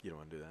don't staves?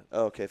 want to do that.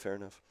 Oh, okay, fair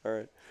enough. All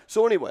right.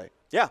 So anyway,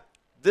 Yeah.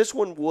 this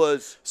one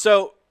was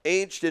So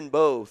aged in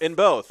both. in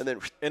both, And then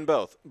in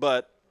both,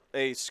 but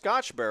a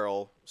Scotch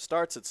barrel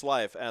starts its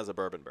life as a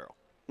bourbon barrel.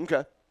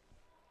 okay.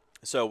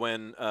 So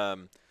when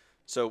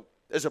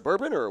Is a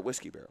bourbon or a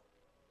whiskey barrel?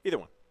 either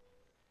one.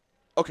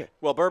 Okay.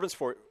 Well, bourbon's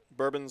 4,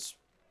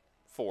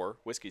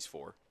 whiskey's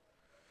 4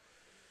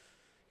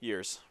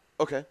 years.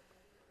 Okay.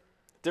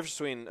 Difference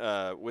between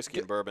whiskey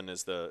and bourbon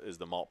is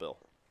the malt bill.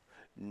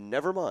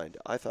 Never mind.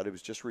 I thought it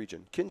was just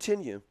region.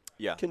 Continue.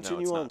 Yeah,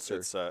 Continue no, on, it's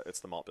sir. not. It's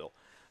the malt bill.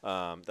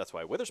 That's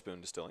why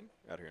Witherspoon Distilling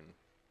out here in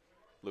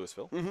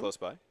Louisville, Mm-hmm. close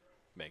by,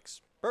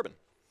 makes bourbon.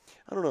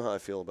 I don't know how I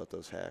feel about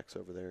those hacks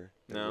over there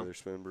at No.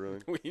 Witherspoon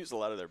Brewing. We use a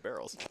lot of their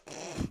barrels.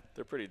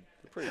 They're pretty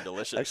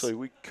delicious. Actually,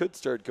 we could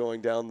start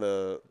going down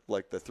the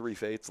Three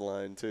Fates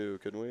line too,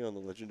 couldn't we, on the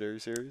Legendary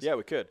series? yeah,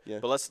 we could. Yeah.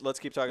 But let's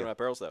keep talking about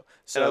barrels though.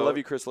 So And I love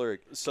you, Chris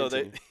Lyric. So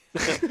Continue.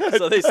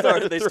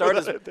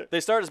 they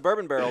start as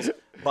bourbon barrels.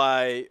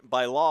 By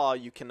law,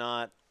 you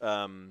cannot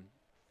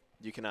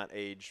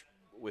age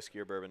whiskey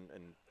or bourbon,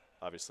 and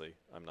obviously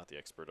I'm not the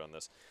expert on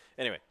this.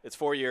 Anyway, it's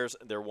 4 years.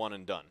 They're one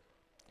and done.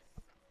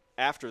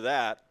 After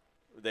that,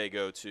 they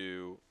go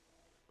to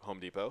Home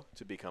Depot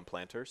to become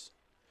planters,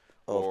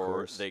 Oh, of or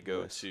course. they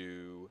go Nice.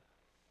 to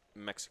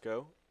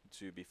Mexico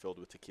to be filled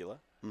with tequila,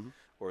 Mhm.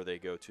 or they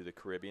go to the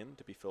Caribbean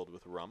to be filled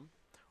with rum,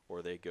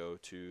 or they go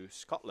to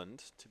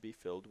Scotland to be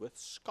filled with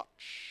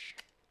Scotch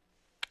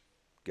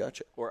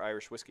Gotcha. or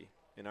Irish whiskey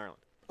in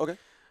Ireland. Okay.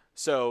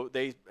 So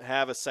they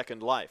have a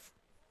second life.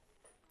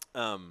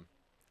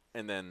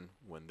 And then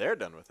when they're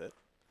done with it,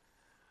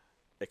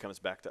 it comes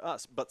back to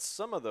us. But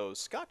some of those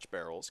Scotch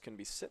barrels can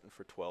be sitting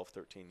for 12,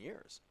 13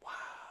 years. Wow.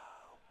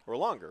 Or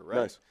longer, right?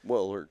 Nice.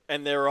 Well, we're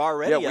And they're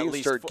already Yeah, we at can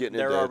least start getting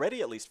they're into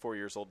already at least 4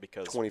 years old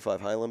because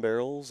 25 Highland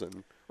barrels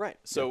and right.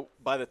 So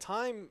by the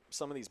time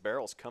some of these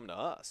barrels come to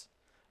us,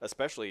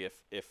 especially if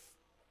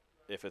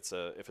it's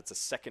a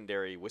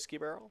secondary whiskey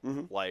barrel,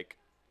 Mm-hmm. like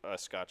a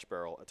Scotch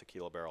barrel, a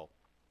tequila barrel,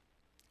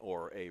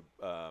 or a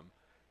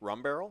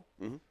rum barrel,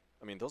 Mhm.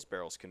 I mean those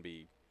barrels can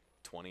be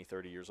 20,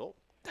 30 years old.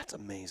 that's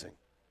amazing.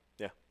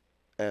 Yeah.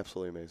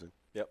 Absolutely amazing.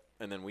 Yep.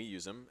 And then we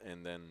use them,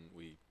 and then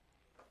we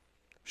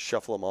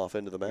Shuffle them off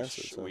into the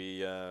masses. huh?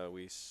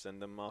 we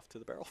send them off to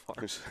the barrel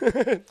farms.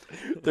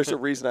 There's a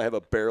reason I have a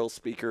barrel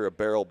speaker, a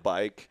barrel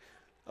bike,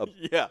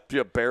 Yeah.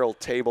 a barrel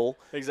table.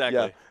 Exactly.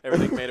 Yeah.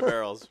 Everything made of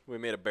barrels. We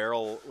made a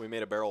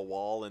barrel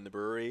wall in the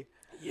brewery.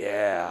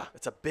 Yeah.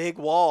 It's a big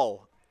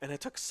wall, and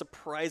it took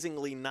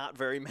surprisingly not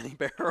very many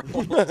barrels.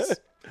 Well,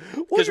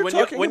 Because you're when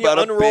talking you about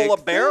unroll a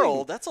big barrel,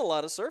 thing. that's a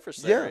lot of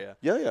surface Yeah. area.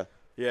 Yeah.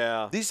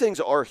 Yeah. These things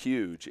are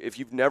huge. If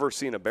you've never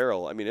seen a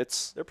barrel, I mean,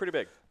 it's They're pretty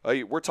big.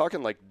 we're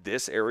talking like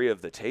this area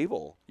of the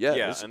table. Yeah.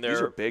 Yeah, these and are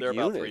they're big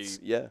about units.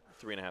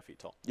 3.5 feet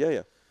tall.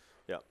 Yeah.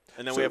 Yeah.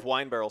 And then So- we have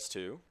wine barrels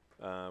too.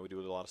 We do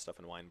a lot of stuff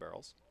in wine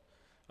barrels.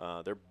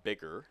 They're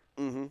bigger.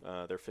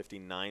 Mm-hmm. They're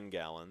 59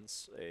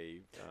 gallons.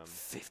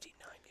 59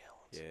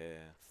 gallons. Yeah.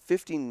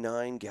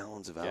 59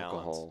 gallons of Gallons.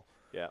 alcohol.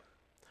 Yeah.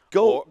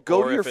 Go Or to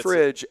your if it's-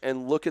 fridge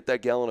and look at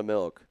that gallon of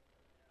milk.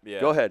 Yeah.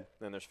 Go ahead.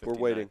 Then there's We're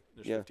 59. waiting.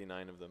 There's Yeah.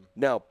 59 of them.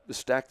 Now,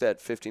 stack that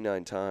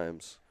 59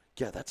 times.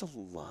 Yeah, that's a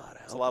lot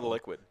of It's a lot of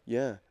liquid.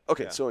 Yeah.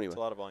 Okay, Yeah, so anyway. It's a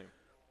lot of volume.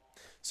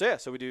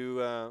 So we do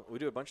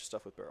a bunch of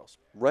stuff with barrels.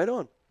 Right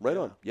on. Right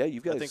Yeah. on. Yeah,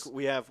 you guys. I think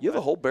we have. You have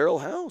a whole barrel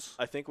house.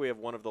 I think we have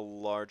one of the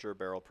larger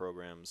barrel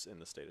programs in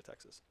the state of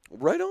Texas,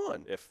 Right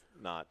on. if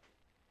not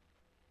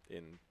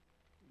in.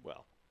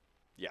 Well,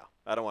 yeah.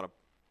 I don't want to.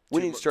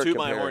 We need to start toot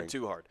my horn comparing.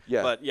 too hard.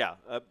 Yeah. But yeah,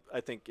 I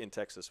think in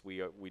Texas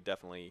we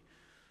definitely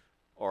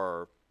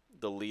are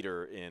the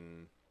leader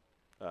in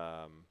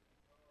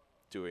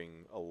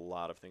doing a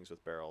lot of things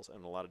with barrels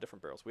and a lot of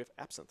different barrels. We have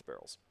absinthe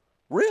barrels.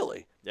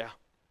 Really? Yeah.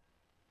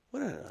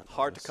 What a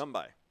Hard to come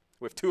by.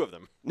 We have two of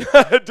them. We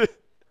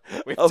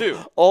have Of two.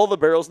 all the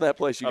barrels in that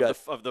place, you got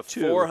Of the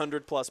two.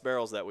 400 plus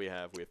barrels that we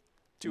have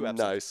two absinthe.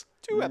 Nice.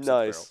 Two absinthe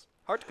Nice. barrels.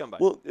 Hard to come by.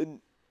 Well,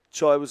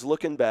 so I was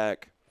looking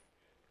back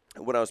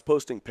when I was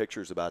posting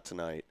pictures about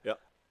tonight. Yep.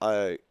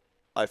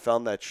 I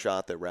found that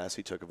shot that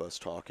Rassi took of us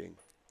talking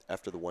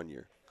after the 1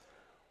 year.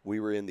 We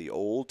were in the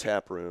old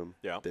tap room.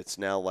 Yeah. That's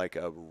now like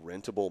a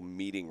rentable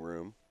meeting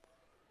room.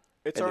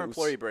 It's and our it was-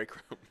 employee break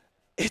room.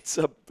 It's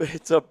a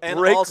And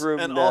break also, room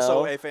and now.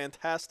 also a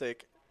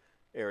fantastic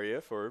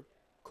area for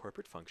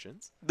corporate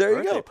functions. There you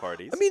birthday go.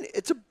 Parties. I mean,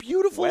 it's a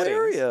beautiful weddings.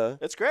 area.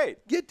 It's great.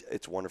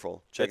 It's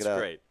wonderful. Check It's it out.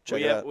 great. Check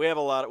we it have out. we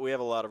have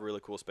a lot of really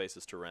cool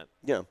spaces to rent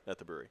Yeah. at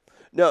the brewery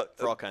No,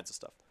 for all kinds of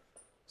stuff.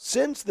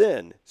 since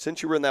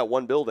you were in that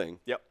one building,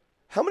 Yep.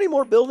 how many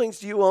more buildings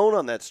do you own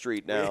on that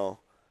street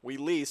now? We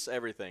lease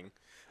everything.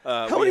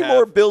 How many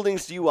more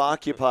buildings do you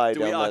occupy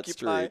do we down that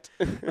occupy?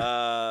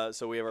 street?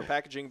 So we have our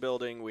packaging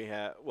building. We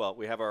have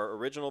our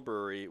original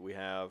brewery. We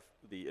have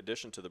the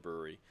addition to the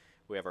brewery.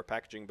 We have our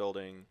packaging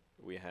building.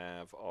 We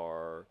have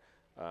our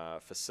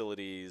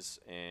facilities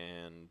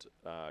and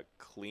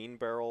clean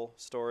barrel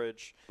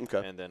storage.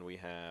 Okay. And then we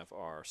have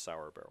our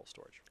sour barrel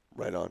storage.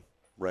 Right on.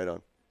 Right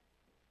on.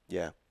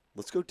 Yeah.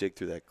 Let's go dig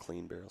through that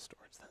clean barrel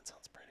storage. That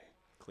sounds pretty.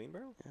 Clean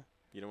barrel? Yeah.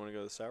 You don't want to go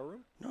to the sour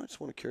room? No, I just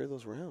want to carry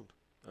those around.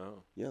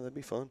 Oh, Yeah, that'd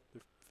be fun.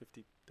 they're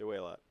 50. They weigh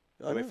a lot.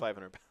 I They weigh know.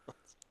 500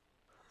 pounds.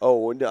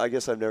 Oh, and I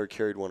guess I've never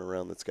carried one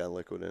around that's got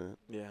liquid in it.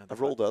 Yeah, I've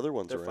rolled other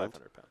ones They're around.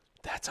 500 pounds.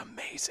 That's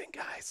amazing,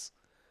 guys.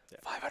 Yeah.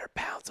 500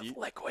 pounds of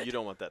liquid. You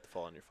don't want that to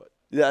fall on your foot.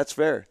 Yeah, that's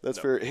fair. That's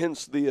No. fair.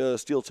 Hence the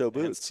steel toe And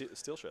boots.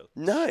 steel show.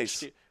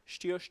 Nice.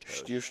 Steel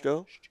Steel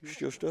toe?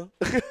 Steel toe?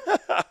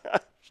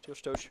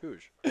 toe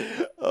shoes.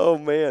 Oh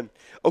man.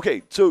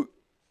 Okay, so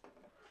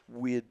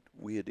we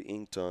had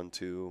inked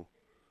onto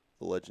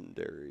the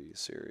Legendary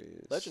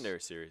series. Legendary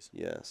series.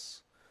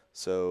 Yes.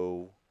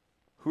 So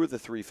who are the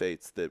three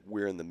fates that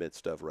we're in the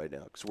midst of right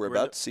now? Because we're We're in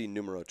about the- to see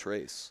Numero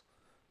Trace.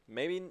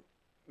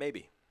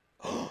 Maybe.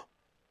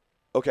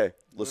 Okay,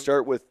 let's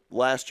start with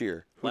last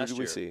year. Who Last did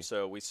year. we see?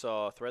 So we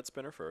saw Thread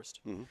Spinner first.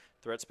 Mhm.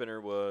 Thread Spinner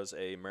was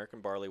a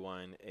American barley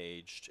wine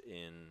aged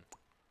in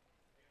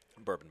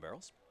bourbon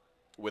barrels,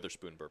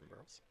 Witherspoon bourbon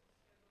barrels.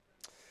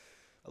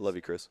 I love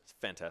you, Chris. It's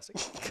fantastic.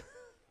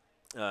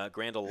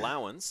 Grand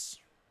Allowance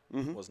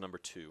Mhm. was number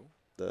 2.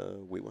 The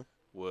wheat one.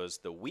 Was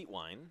the wheat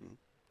wine Mm-hmm.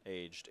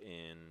 aged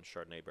in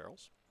Chardonnay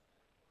barrels.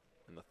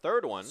 And the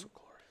third one So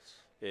glorious.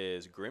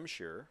 is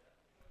Grimshire,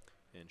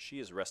 and she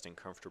is resting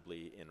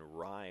comfortably in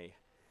rye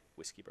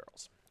whiskey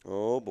barrels.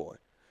 Oh boy,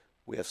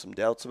 we have some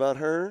doubts about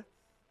her.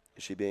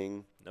 Is she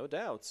being No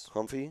doubts.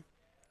 comfy?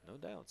 No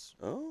doubts.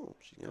 Oh,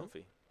 She's yeah.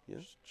 comfy. Yeah.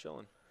 She's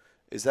chilling.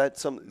 Is that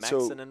some? Maxing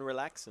So and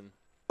relaxing.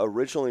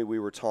 originally we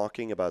were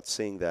talking about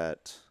seeing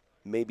that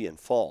maybe in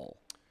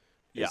fall.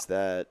 Yeah. Is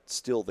that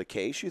still the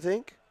case? You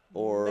think?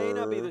 Or May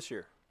not be this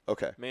year.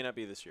 Okay. May not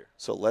be this year.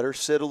 So let her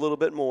sit a little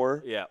bit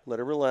more. Yeah. Let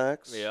her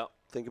relax. Yeah.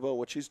 Think about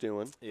what she's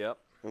doing. Yep.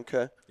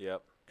 Okay.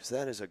 Yep. Because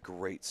that is a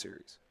great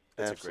series.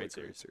 It's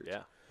Absolutely a great series.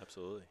 Yeah,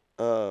 absolutely.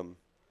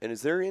 And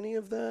is there any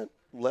of that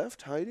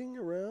left hiding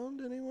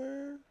around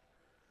anywhere?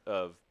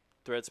 Of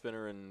Thread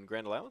Spinner and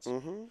Grand Allowance?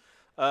 Mm-hmm.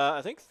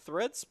 I think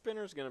Thread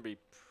Spinner is going to be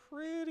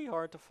pretty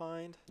hard to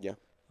find. Yeah.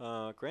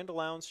 Grand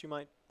Allowance you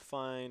might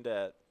find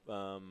at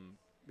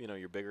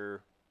your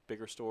bigger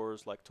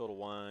stores like Total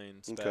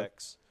Wine, Okay.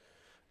 Specs,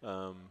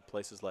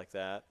 places like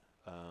that.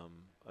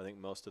 I think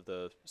most of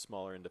the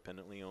smaller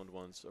independently owned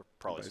ones are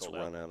probably Everybody's sold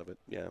out. run out of it.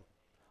 Yeah.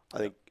 I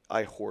think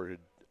I hoarded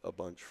a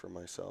bunch for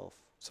myself.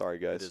 Sorry,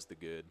 It guys. is the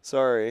good.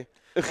 Sorry.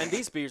 And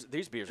these beers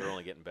are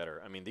only getting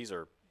better. I mean, these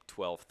are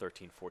 12,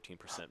 13, 14% beers.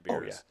 Oh, yeah.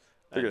 They're going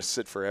And to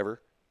sit forever.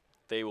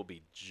 they will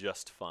be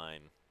just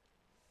fine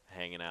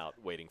hanging out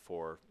waiting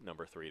for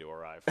number 3 to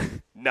arrive.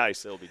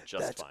 Nice. They'll be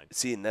just fine.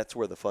 See, and that's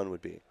where the fun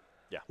would be.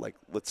 Yeah. Like,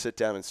 let's sit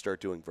down and start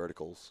doing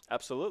verticals.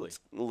 Absolutely.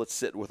 Let's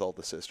sit with all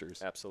the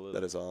sisters. Absolutely.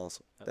 That is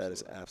awesome. That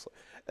is Absolutely.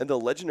 absolutely. And the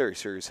Legendary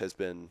series has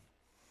been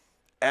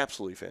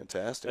absolutely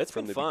fantastic It's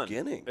from been the fun.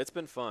 beginning. It's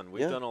been fun.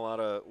 We've Yeah. done a lot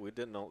of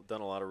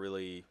done a lot of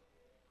really,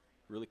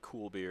 really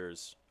cool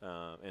beers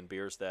and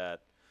beers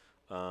that,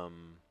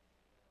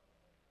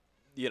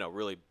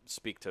 really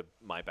speak to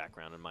my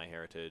background and my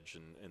heritage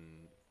and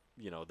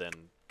then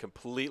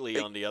completely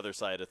on the other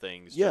side of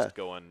things. Yeah. Just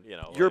going, Your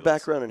hey, let's-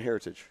 background and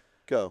heritage.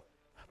 Go.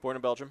 Born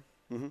in Belgium.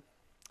 Mm-hmm.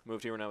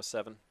 Moved here when I was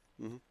 7.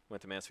 Mm-hmm.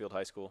 Went to Mansfield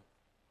High School.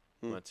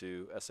 Hmm. Went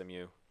to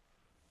SMU.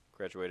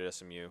 Graduated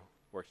SMU.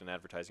 Worked in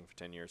advertising for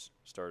 10 years.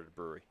 Started a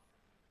brewery.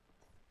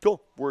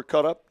 Cool. We're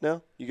caught up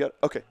now? You got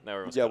okay. Now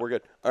everyone's yeah, caught we're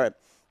good. All right.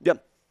 Yeah.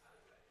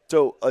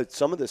 So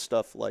some of this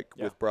stuff, like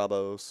Yeah. with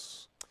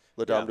Bravos,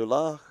 La Dame Yeah. du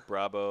Lac,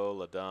 Bravo,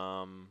 La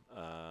Dame,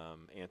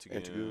 Antigoon,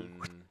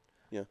 Antigoon.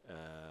 Yeah.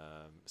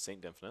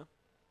 Saint Dymphna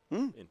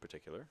Hmm. in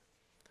particular.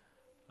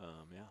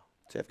 Yeah.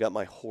 See, I've got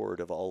my hoard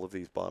of all of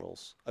these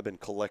bottles. I've been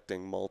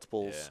collecting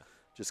multiples, Yeah.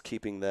 just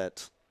keeping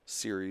that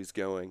series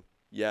going.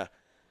 Yeah.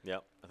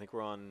 Yep. I think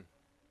we're on.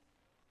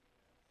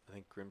 I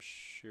think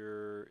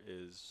Grimshire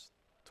is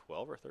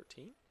 12 or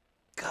 13.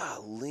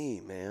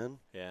 Golly, man.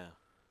 Yeah.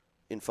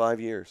 In 5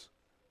 years.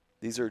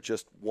 These are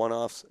just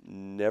one-offs,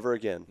 never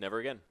again. Never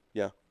again.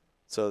 Yeah.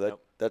 So that Yep.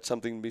 that's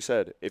something to be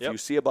said. If Yep. you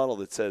see a bottle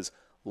that says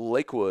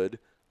Lakewood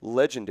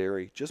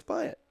Legendary, just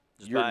buy it.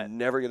 Just You're buy it.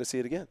 never going to see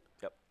it again.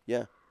 Yep.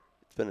 Yeah.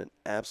 It's been an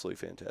absolutely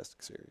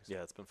fantastic series.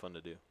 Yeah, it's been fun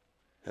to do.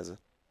 Has it?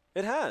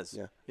 It has.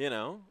 Yeah. You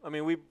know, I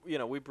mean, we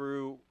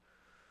brew.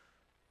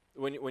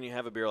 When you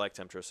have a beer like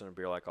Temptress and a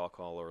beer like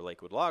Alcohol or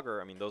Lakewood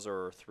Lager, I mean, those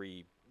are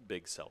 3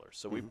 big sellers.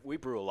 So we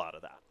brew a lot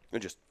of that.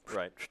 And just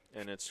Right.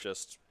 And it's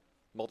just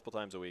multiple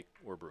times a week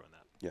we're brewing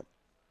that.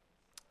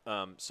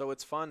 Yep. So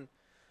it's fun.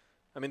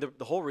 I mean,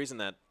 the whole reason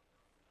that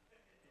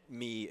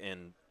me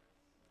and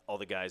all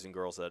the guys and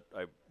girls that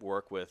I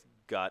work with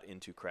got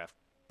into craft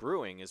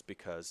brewing is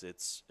because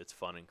it's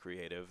fun and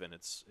creative and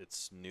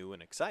it's new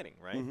and exciting,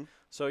 right? Mhm.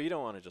 So you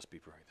don't want to just be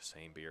brewing the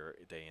same beer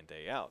day in,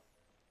 day out.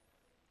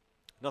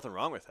 Nothing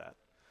wrong with that.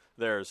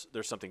 There's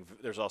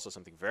also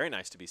something very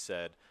nice to be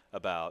said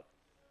about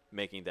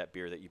making that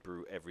beer that you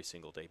brew every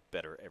single day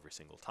better every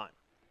single time,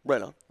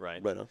 right on.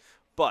 right? Right on.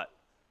 But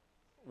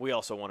we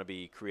also want to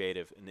be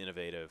creative and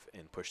innovative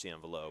and push the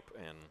envelope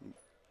and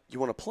You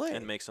want to play.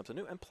 make something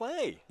new and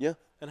play Yeah.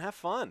 and have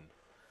fun.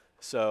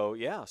 So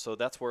yeah, so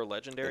that's where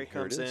Legendary And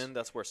here it comes is. in.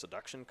 That's where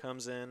Seduction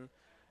comes in.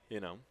 You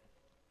know,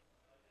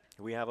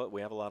 we have a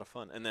lot of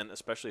fun, and then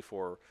especially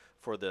for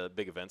the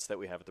big events that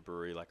we have at the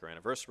brewery, like our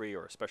anniversary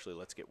or especially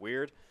Let's Get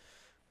Weird,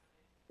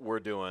 we're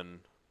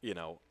doing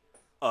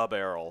a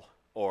barrel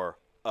or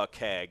a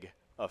keg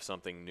of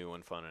something new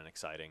and fun and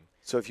exciting.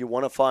 So if you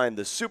want to find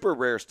the super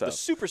rare The stuff,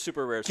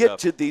 super rare get stuff.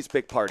 to these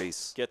big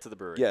parties. Get to the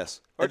brewery. Yes.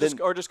 Or And then-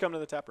 just come to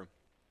the tap room.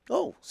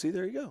 Oh, see,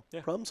 there you go.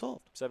 Yeah. Problem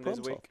solved. 7 days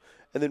a Problem week.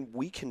 solved. And then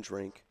we can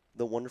drink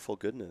the wonderful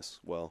goodness.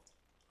 Well,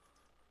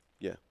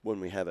 yeah, when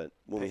we haven't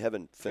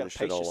finished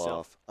pace it all yourself.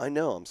 off. I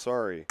know. I'm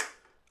sorry.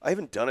 I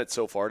haven't done it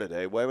so far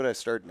today. Why would I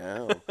start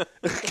now?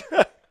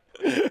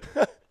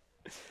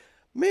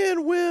 Man,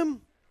 Wim,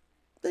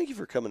 thank you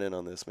for coming in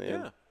on this, man.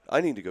 Yeah. I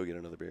need to go get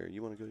another beer.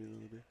 You want to go get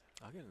another beer?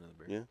 I'll get another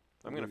beer. Yeah. I'm You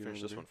going wanna to get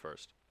finish this another one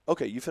first. beer?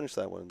 Okay, you finish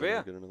that one. And But then yeah.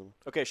 I'll get another one.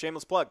 Okay,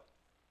 shameless plug.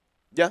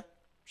 Yeah.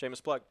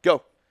 Shameless plug.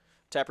 Go.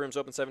 Tap room's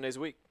open 7 days a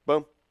week.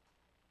 Boom.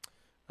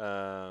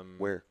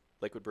 Where?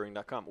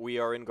 LakewoodBrewing.com. We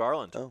are in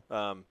Garland. Oh.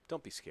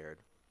 Don't be scared.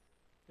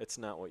 It's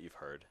not what you've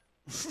heard.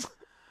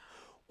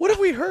 What have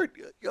we heard?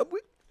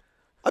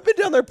 I've been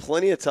down there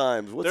plenty of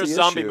times. What's There's the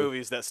zombie issue?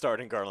 movies that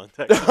start in Garland,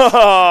 Texas.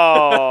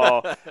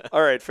 Oh,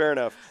 all right, fair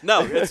enough.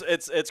 No,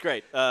 it's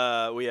great.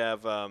 We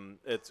have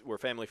we're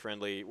family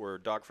friendly. We're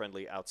dog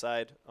friendly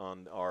outside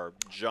on our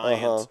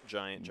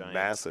giant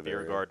Massive beer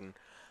area. garden.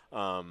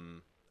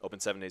 Open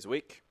 7 days a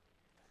week.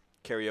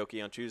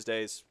 Karaoke on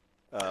Tuesdays.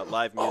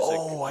 Live music.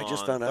 Oh, I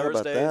just on found out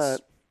about Thursdays,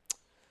 that.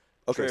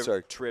 Okay,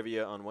 sorry.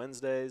 Trivia on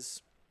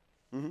Wednesdays.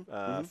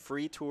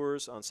 Free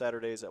tours on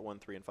Saturdays at 1,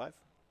 3, and 5.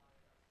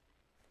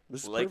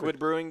 This is perfect.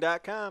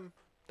 LakewoodBrewing.com.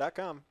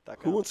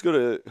 Who wants to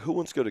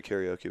go to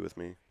karaoke with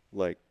me?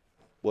 Like,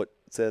 what?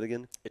 Say that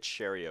again. It's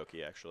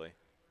karaoke, actually.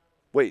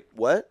 Wait,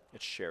 what?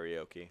 It's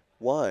karaoke.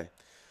 Why?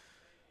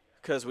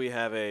 Because we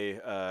have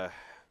a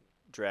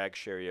drag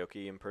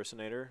karaoke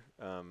impersonator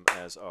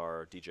as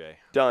our DJ.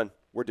 Done.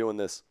 We're doing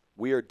this.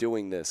 We are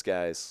doing this,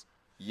 guys.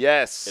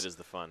 Yes. It is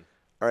the fun.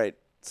 All right.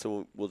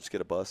 So we'll just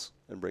get a bus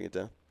and bring it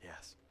down.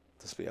 Yes.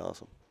 This will be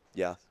awesome.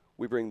 Yeah.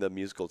 We bring the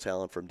musical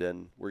talent from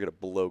Denton. We're going to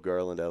blow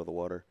Garland out of the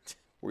water.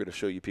 We're going to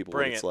show you people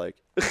Bring what it's it. like.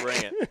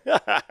 Bring it.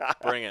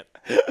 Bring it.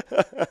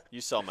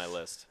 You saw my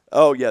list.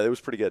 Oh, yeah. It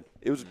was pretty good.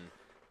 It was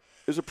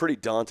a pretty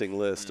daunting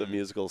list of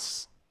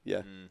musicals.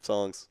 Yeah.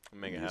 Songs.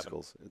 Make it happen.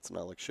 musicals. It's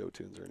not like show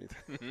tunes or anything.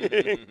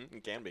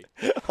 It can be.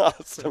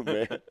 Awesome,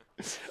 man.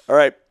 All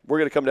right. We're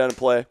going to come down and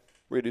play.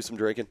 We're going to do some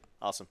drinking.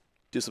 Awesome.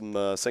 Do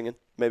some singing,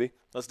 maybe.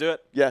 Let's do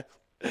it. Yeah.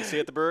 See you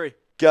at the brewery.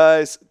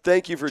 Guys,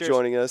 thank you for Cheers.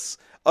 joining us.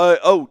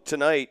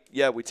 Tonight,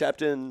 we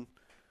tapped in,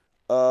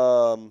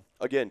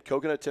 again,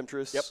 Coconut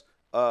Temptress. Yep.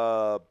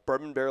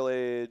 Bourbon Barrel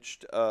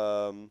Aged,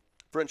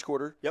 French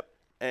Quarter. Yep.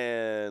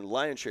 And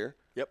Lion Share.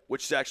 Yep.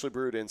 Which is actually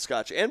brewed in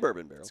Scotch and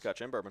Bourbon barrels.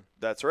 Scotch and bourbon.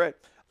 That's right.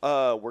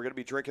 We're going to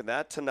be drinking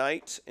that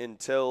tonight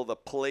until the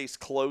place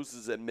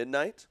closes at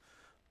midnight.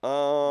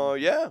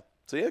 Yeah.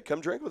 So, yeah,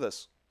 come drink with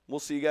us. We'll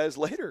see you guys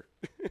later.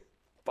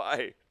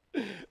 Bye.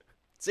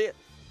 See ya.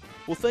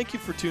 Well, thank you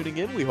for tuning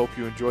in. We hope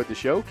you enjoyed the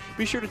show.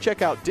 Be sure to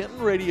check out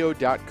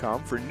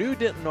DentonRadio.com for new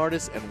Denton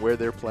artists and where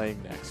they're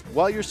playing next.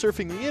 While you're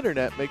surfing the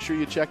internet, make sure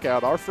you check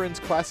out our friends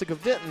Classic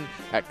of Denton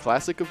at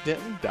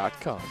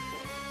ClassicofDenton.com.